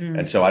feeling.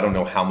 And so I don't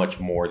know how much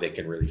more they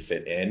can really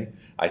fit in.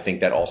 I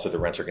think that also the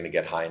rents are going to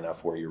get high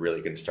enough where you're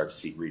really going to start to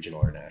see regional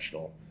or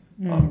national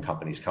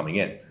companies coming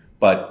in.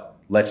 But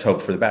let's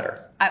hope for the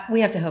better.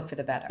 We have to hope for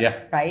the better. Yeah.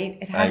 Right?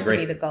 It I has to agree.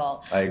 be the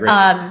goal. I agree.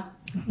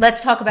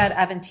 Let's talk about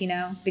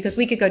Aventino, because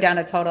we could go down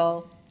a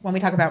total, when we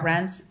talk about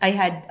rents. I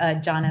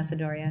had John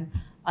Asadorian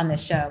on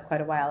this show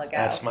quite a while ago.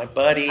 That's my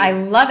buddy. I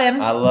love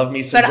him. I love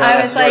me some But John I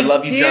was Asadorian. like, I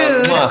love you,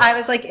 dude, John. Mwah. I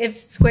was like, if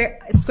square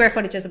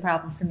footage is a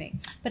problem for me.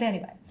 But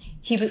anyway,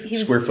 he was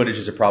Square footage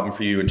is a problem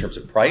for you in terms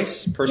of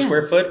price per Yeah.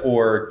 square foot,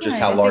 or just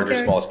Yeah, how I large think or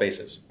they're- small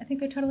spaces? I think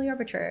they're totally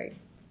arbitrary,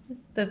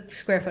 the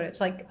square footage.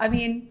 Like, I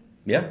mean,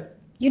 Yeah.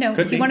 Could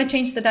if you be. want to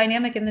change the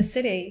dynamic in the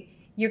city,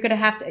 you're going to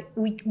have to,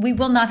 we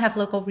will not have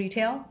local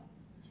retail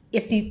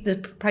if the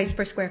price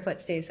per square foot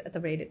stays at the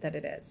rate that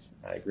it is.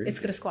 I agree. It's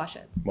going to squash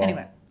it. Well,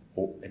 Anyway.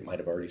 it might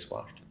have already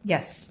squashed.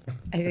 Yes.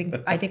 I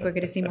think we're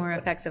going to see more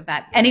effects of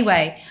that.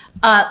 Anyway,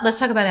 let's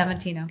talk about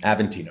Aventino.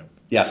 Aventino.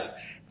 Yes.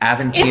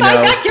 Aventino. In my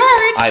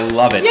backyard. I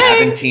love it. Yay.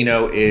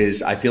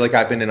 Aventino I feel like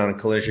I've been on a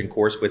collision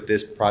course with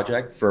this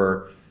project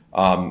for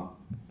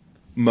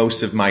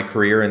most of my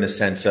career, in the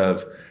sense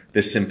of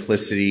the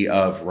simplicity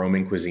of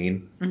Roman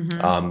cuisine,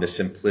 the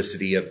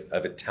simplicity of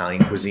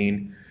Italian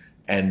cuisine,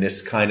 and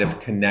this kind of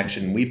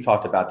connection. We've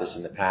talked about this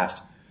in the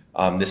past,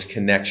 this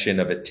connection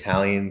of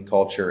Italian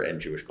culture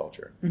and Jewish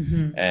culture.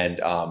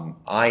 And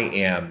I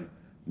am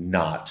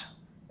not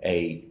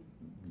a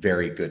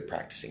very good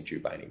practicing Jew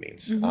by any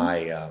means.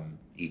 I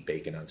eat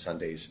bacon on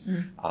Sundays.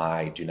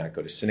 I do not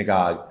go to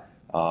synagogue.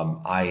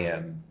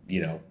 I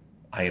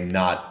am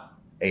not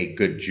a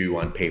good Jew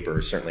on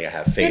paper. Certainly I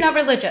have faith. You're not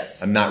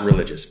religious. I'm not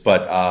religious,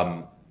 but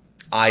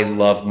I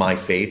love my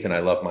faith and I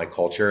love my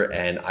culture,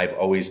 and I've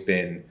always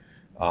been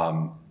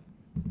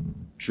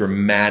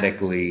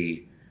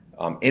dramatically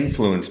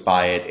influenced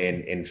by it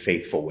in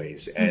faithful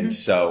ways. And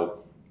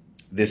so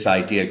this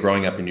idea,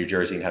 growing up in New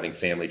Jersey and having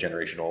family,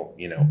 generational,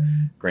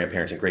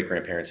 grandparents and great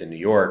grandparents in New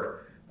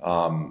York,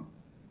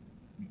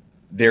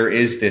 there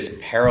is this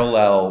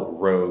parallel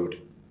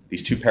road,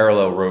 these two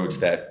parallel roads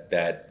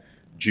that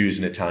Jews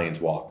and Italians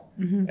walk,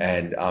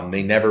 and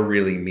they never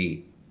really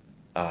meet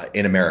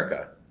in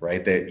America,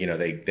 right?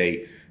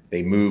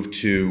 They move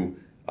to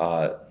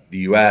the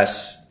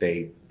U.S.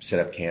 They set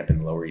up camp in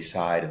the Lower East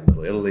Side in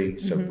Little Italy,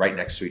 so right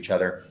next to each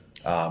other.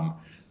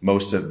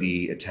 Most of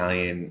the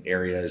Italian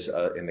areas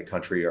in the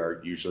country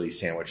are usually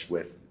sandwiched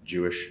with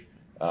Jewish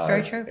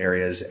very true.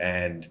 areas,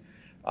 and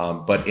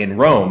but in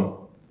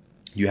Rome,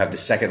 you have the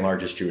second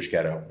largest Jewish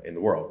ghetto in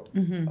the world,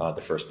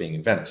 the first being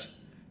in Venice,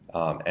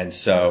 and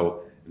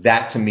so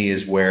that to me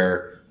is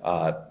where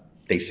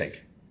they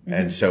sink.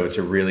 And so it's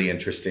a really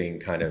interesting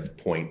kind of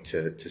point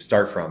to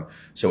start from.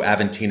 So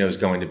Aventino is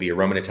going to be a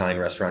Roman Italian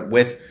restaurant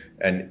with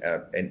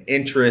an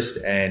interest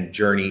and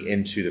journey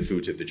into the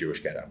foods of the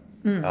Jewish ghetto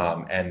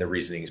and the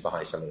reasonings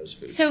behind some of those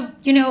foods. So,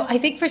 I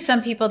think for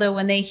some people, though,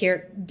 when they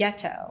hear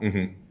ghetto,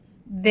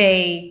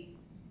 they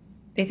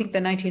think the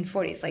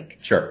 1940s. Like,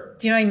 sure.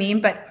 Do you know what I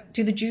mean? But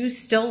do the Jews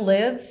still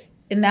live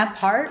in that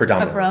part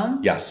of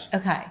Rome? Yes.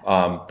 Okay.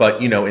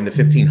 But, in the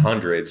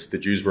 1500s, the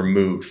Jews were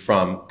moved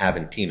from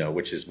Aventino,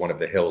 which is one of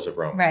the hills of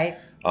Rome. Right.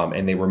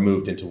 And they were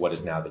moved into what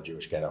is now the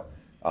Jewish ghetto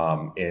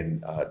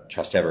in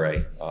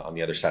Trastevere on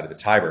the other side of the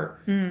Tiber.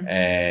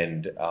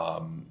 And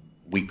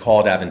we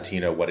called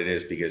Aventino what it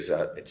is because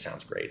it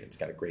sounds great. It's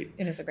got a great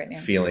It is a great name.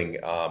 feeling.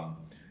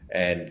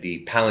 And the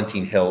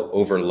Palatine Hill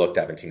overlooked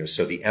Aventino.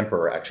 So the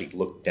emperor actually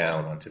looked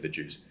down onto the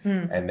Jews.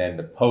 And then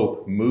the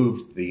Pope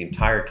moved the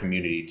entire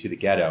community to the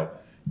ghetto.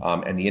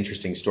 And the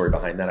interesting story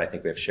behind that, I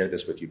think we've shared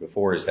this with you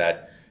before, is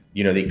that,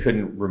 they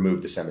couldn't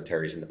remove the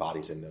cemeteries and the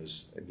bodies in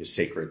those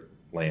sacred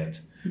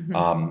lands.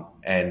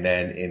 And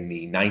then in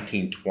the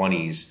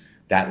 1920s,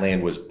 that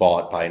land was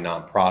bought by a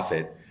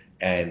nonprofit,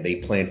 and they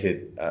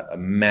planted a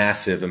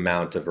massive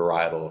amount of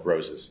varietal of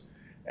roses.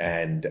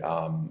 And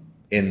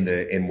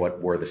in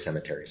what were the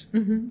cemeteries.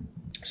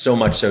 So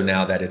much so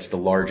now that it's the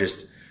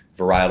largest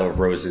varietal of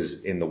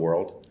roses in the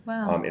world.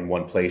 Wow. In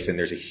one place. And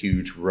there's a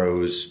huge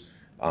rose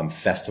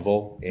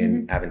festival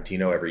in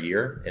Aventino every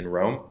year in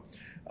Rome.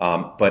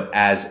 But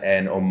as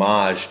an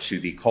homage to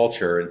the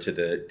culture and to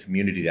the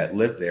community that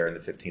lived there in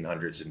the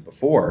 1500s and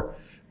before,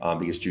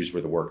 because Jews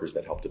were the workers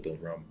that helped to build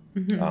Rome.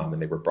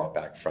 And they were brought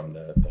back from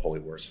the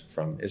Holy Wars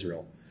from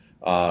Israel.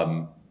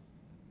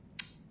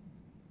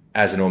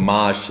 As an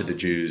homage to the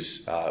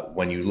Jews,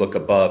 when you look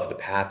above, the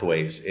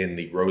pathways in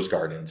the rose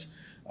gardens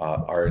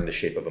are in the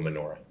shape of a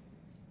menorah.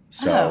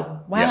 So,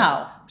 wow.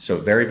 Yeah. So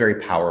very, very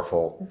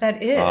powerful.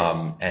 That is.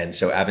 And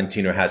so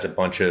Aventino has a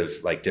bunch of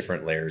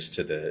different layers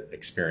to the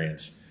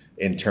experience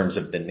in terms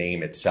of the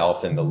name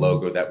itself, and the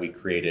logo that we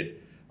created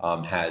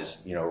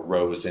has,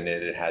 rose in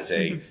it. It has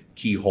a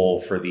keyhole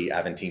for the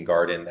Aventine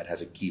garden that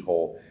has a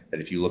keyhole that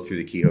if you look through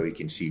the keyhole, you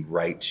can see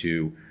right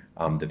to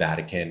the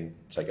Vatican.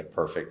 It's like a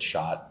perfect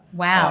shot.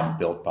 Wow.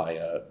 Built by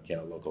a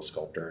local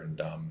sculptor.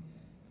 And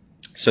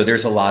so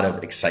there's a lot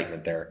of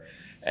excitement there.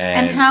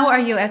 And how are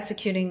you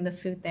executing the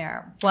food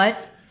there?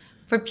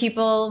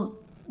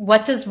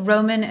 What does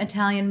Roman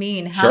Italian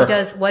mean?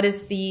 What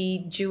is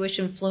the Jewish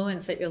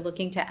influence that you're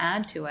looking to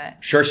add to it?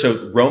 Sure.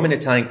 So Roman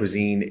Italian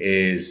cuisine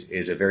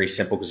is a very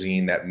simple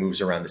cuisine that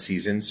moves around the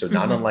seasons. So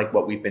not unlike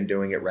what we've been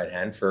doing at Red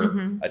Hen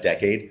for a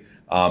decade.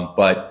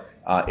 But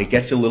it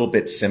gets a little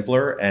bit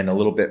simpler and a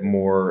little bit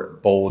more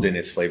bold in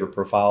its flavor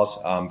profiles.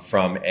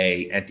 From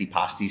a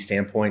antipasti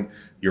standpoint,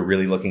 you're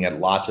really looking at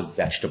lots of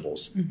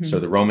vegetables. So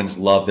the Romans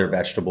love their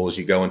vegetables.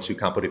 You go into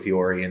Campo de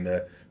Fiori in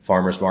the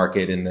farmer's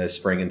market in the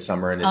spring and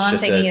summer, and it's all I'm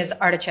just thinking is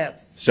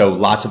artichokes. So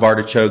lots of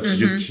artichokes,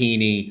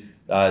 zucchini,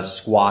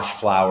 squash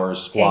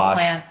flowers,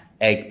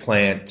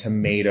 eggplant,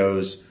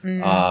 tomatoes,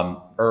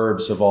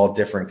 herbs of all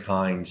different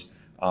kinds.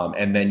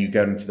 And then you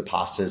go into the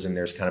pastas, and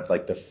there's kind of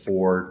like the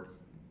four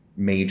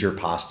major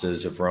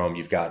pastas of Rome.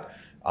 You've got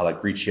alla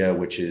gricia,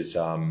 which is,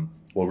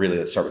 really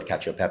let's start with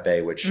cacio e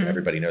pepe, which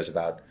everybody knows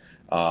about.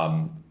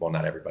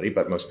 Not everybody,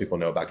 but most people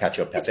know about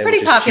cacio e pepe, it's pretty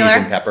which popular. is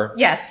cheese and pepper.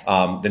 Yes.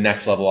 The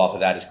next level off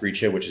of that is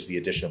gricia, which is the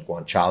addition of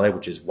guanciale,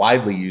 which is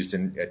widely used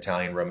in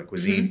Italian Roman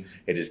cuisine.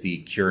 It is the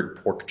cured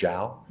pork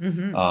jowl.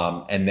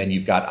 And then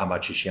you've got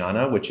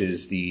amatriciana, which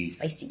is the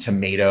spicy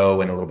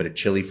tomato and a little bit of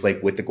chili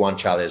flake with the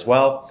guanciale as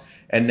well.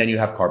 And then you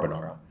have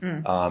carbonara.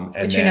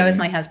 Which is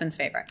my husband's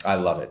favorite. I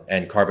love it.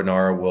 And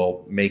carbonara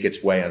will make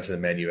its way onto the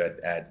menu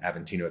at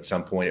Aventino at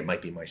some point. It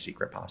might be my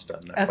secret pasta.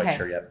 I'm not quite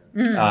sure yet.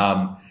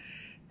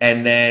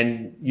 And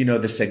then,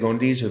 the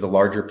segondis, or the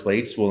larger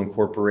plates, will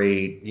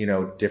incorporate,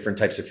 different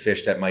types of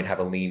fish that might have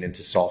a lean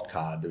into salt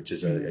cod, which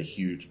is a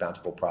huge,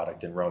 bountiful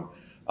product in Rome.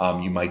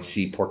 You might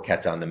see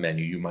porchetta on the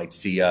menu. You might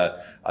see a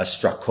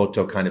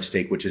stracotto kind of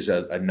steak, which is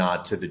a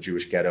nod to the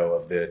Jewish ghetto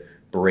of the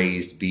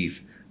braised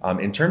beef.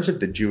 In terms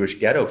of the Jewish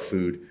ghetto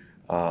food,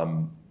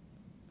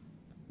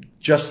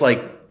 just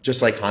like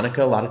Hanukkah,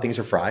 a lot of things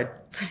are fried.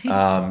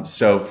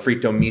 So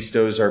frito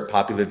mistos are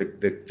popular.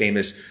 The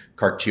famous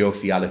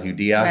carciofi alla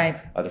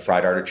judea, the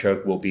fried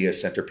artichoke, will be a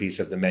centerpiece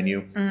of the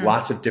menu.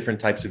 Lots of different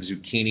types of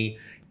zucchini.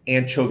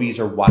 Anchovies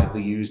are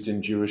widely used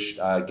in Jewish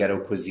ghetto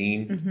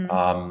cuisine,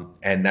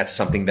 and that's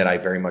something that I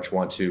very much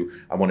want to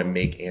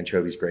make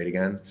anchovies great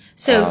again.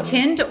 So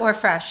tinned or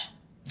fresh?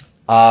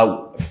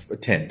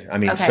 Tinned.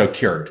 So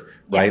cured,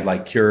 right? Yeah.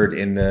 Like cured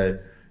in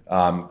the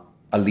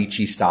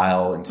alici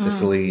style in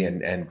Sicily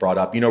and brought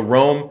up.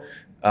 Rome,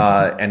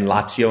 and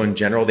Lazio in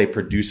general, they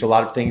produce a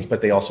lot of things,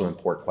 but they also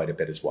import quite a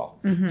bit as well.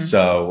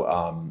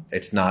 So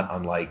it's not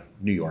unlike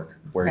New York,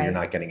 where you're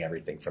not getting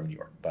everything from New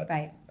York. But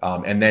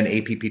and then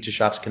AP Pizza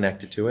Shop's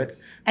connected to it.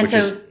 And so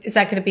is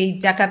that going to be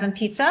Deck Oven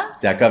Pizza?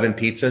 Deck Oven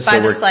Pizza. By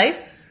the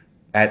slice?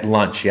 At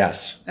lunch,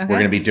 yes. Okay. We're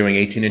going to be doing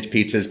 18-inch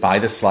pizzas by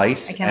the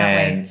slice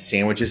and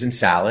sandwiches and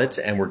salads.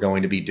 And we're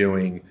going to be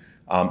doing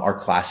our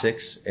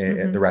classics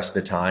the rest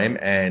of the time.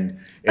 And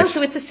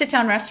so it's a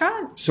sit-down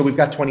restaurant? So we've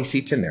got 20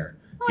 seats in there.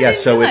 Oh, yeah,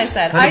 so it's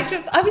that.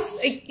 I was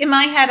in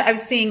my head, I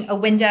was seeing a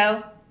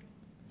window.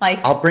 Like,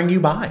 I'll bring you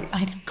by.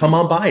 Come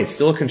on by. It's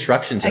still a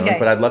construction zone,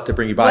 but I'd love to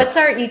bring you by. What's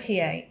our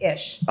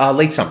ETA-ish?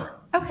 Late summer.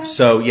 Okay.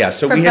 So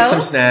so we hit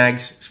some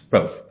snags.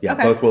 Both. Yeah,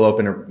 both will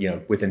open,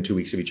 within 2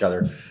 weeks of each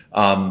other.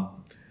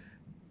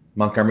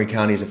 Montgomery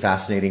County is a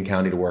fascinating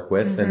county to work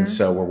with. And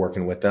so we're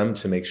working with them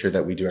to make sure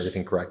that we do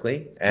everything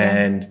correctly.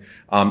 And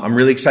I'm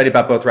really excited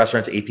about both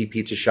restaurants. AP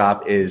Pizza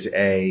Shop is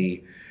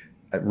a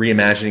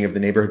reimagining of the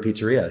neighborhood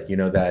pizzeria,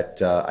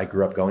 that I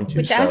grew up going to.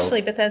 Which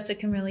actually Bethesda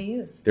can really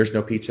use. There's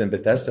no pizza in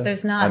Bethesda.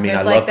 There's not. I mean,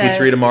 I love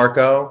Pizzeria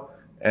DeMarco,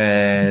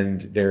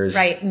 and there's...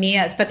 Right,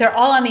 Mia's, but they're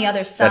all on the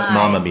other side. That's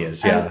Mama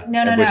Mia's, yeah.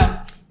 No.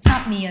 It's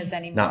not Mia's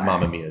anymore. Not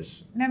Mama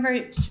Mia's.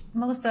 Remember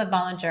Melissa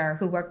Bollinger,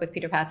 who worked with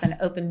Peter Patson,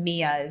 opened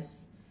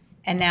Mia's,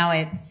 and now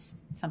it's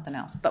something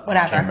else, but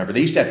whatever. I can't remember. They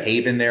used to have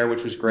Haven there,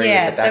 which was great,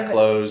 but that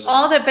closed.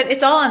 But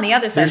it's all on the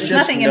other side. There's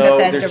nothing in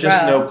Bethesda There's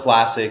just no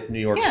classic New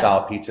York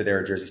style pizza there,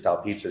 or Jersey style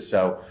pizza.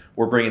 So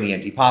we're bringing the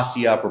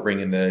antipasti up. We're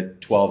bringing the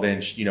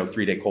 12-inch,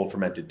 3-day cold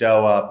fermented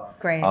dough up.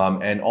 Great.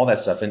 And all that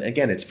stuff. And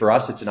again, it's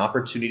an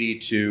opportunity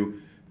to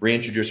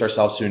introduce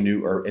ourselves to a new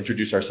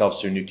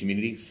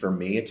community. For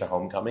me, it's a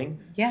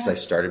homecoming. Yeah. Because I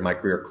started my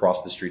career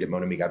across the street at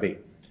Mon Ami Gabi.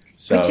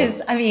 So, which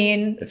is,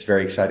 it's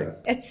very exciting.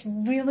 It's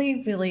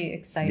really, really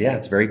exciting. Yeah,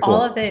 it's very cool.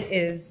 All of it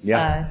is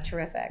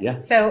terrific.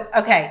 Yeah. So,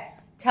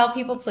 tell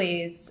people,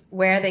 please,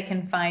 where they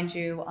can find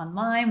you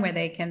online, where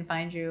they can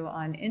find you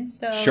on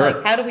Insta.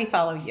 Sure. How do we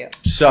follow you?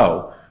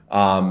 So, do you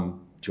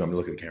want me to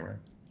look at the camera?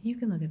 You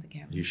can look at the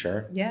camera. You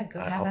sure? Yeah, go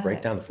ahead. I'll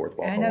break down the fourth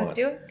wall if I want.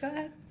 Do it. Go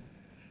ahead.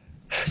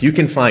 You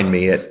can find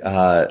me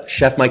at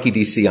Chef Mikey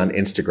DC on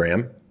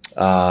Instagram.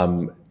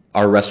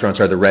 Our restaurants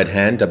are The Red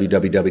Hen,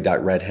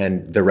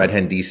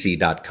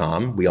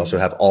 www.theredhendc.com. We also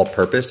have All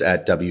Purpose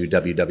at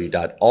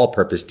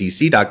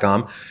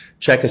www.allpurposedc.com.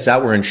 Check us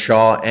out. We're in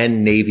Shaw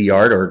and Navy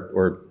Yard,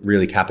 or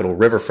really Capitol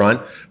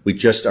Riverfront. We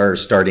just are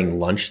starting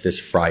lunch this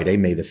Friday,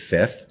 May the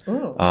 5th.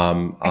 Ooh.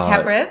 At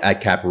Cap Riv?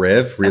 At Cap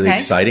Riv. Really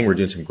exciting. We're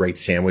doing some great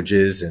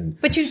sandwiches and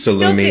But you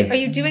salumi. are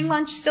you doing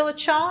lunch still at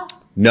Shaw?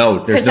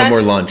 No, there's no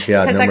more lunch.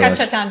 Yeah, because that got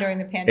shut down during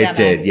the pandemic. It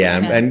did, yeah,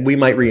 and we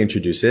might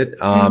reintroduce it.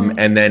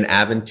 And then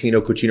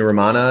Aventino Cucina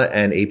Romana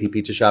and AP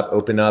Pizza Shop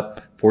open up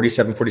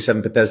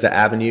 4747 Bethesda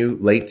Avenue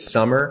late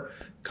summer.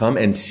 Come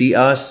and see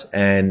us,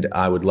 and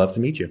I would love to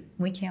meet you.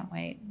 We can't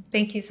wait.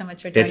 Thank you so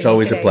much for joining me. It's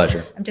always today. a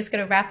pleasure. I'm just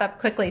going to wrap up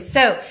quickly.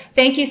 So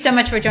thank you so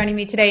much for joining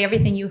me today.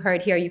 Everything you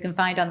heard here, you can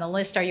find on the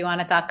list,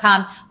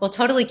 areyouonit.com. We'll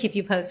totally keep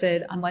you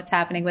posted on what's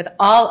happening with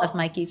all of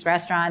Mikey's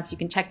restaurants. You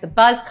can check the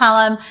Buzz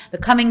column, the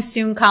Coming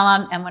Soon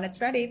column, and when it's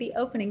ready, the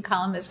opening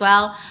column as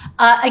well.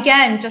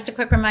 Again, just a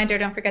quick reminder,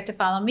 don't forget to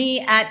follow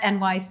me at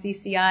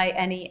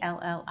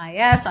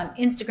NYCCINELLIS on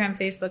Instagram,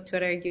 Facebook,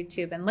 Twitter,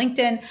 YouTube, and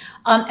LinkedIn.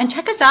 And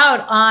check us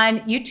out on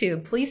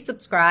YouTube. Please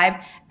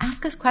subscribe.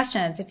 Ask us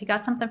questions. If you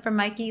got something from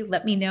Mikey,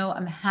 let me know.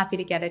 I'm happy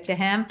to get it to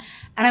him.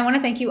 And I want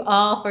to thank you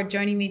all for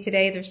joining me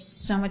today. There's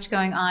so much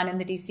going on in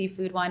the DC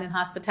food, wine, and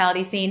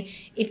hospitality scene.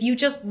 If you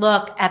just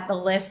look at the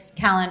list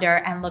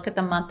calendar and look at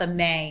the month of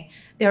May,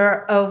 there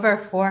are over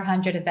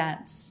 400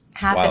 events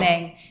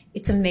happening. Wow.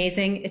 It's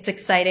amazing. It's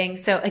exciting.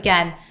 So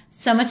again,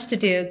 so much to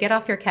do. Get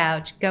off your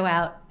couch, go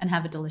out, and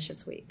have a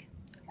delicious week.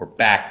 We're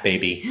back,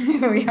 baby.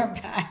 We are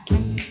back.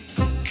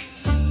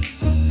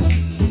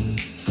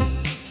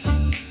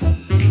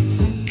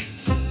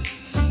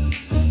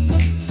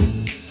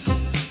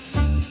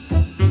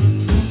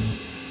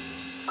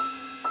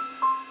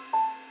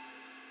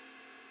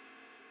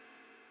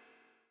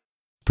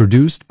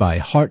 Produced by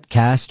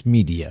Heartcast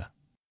Media.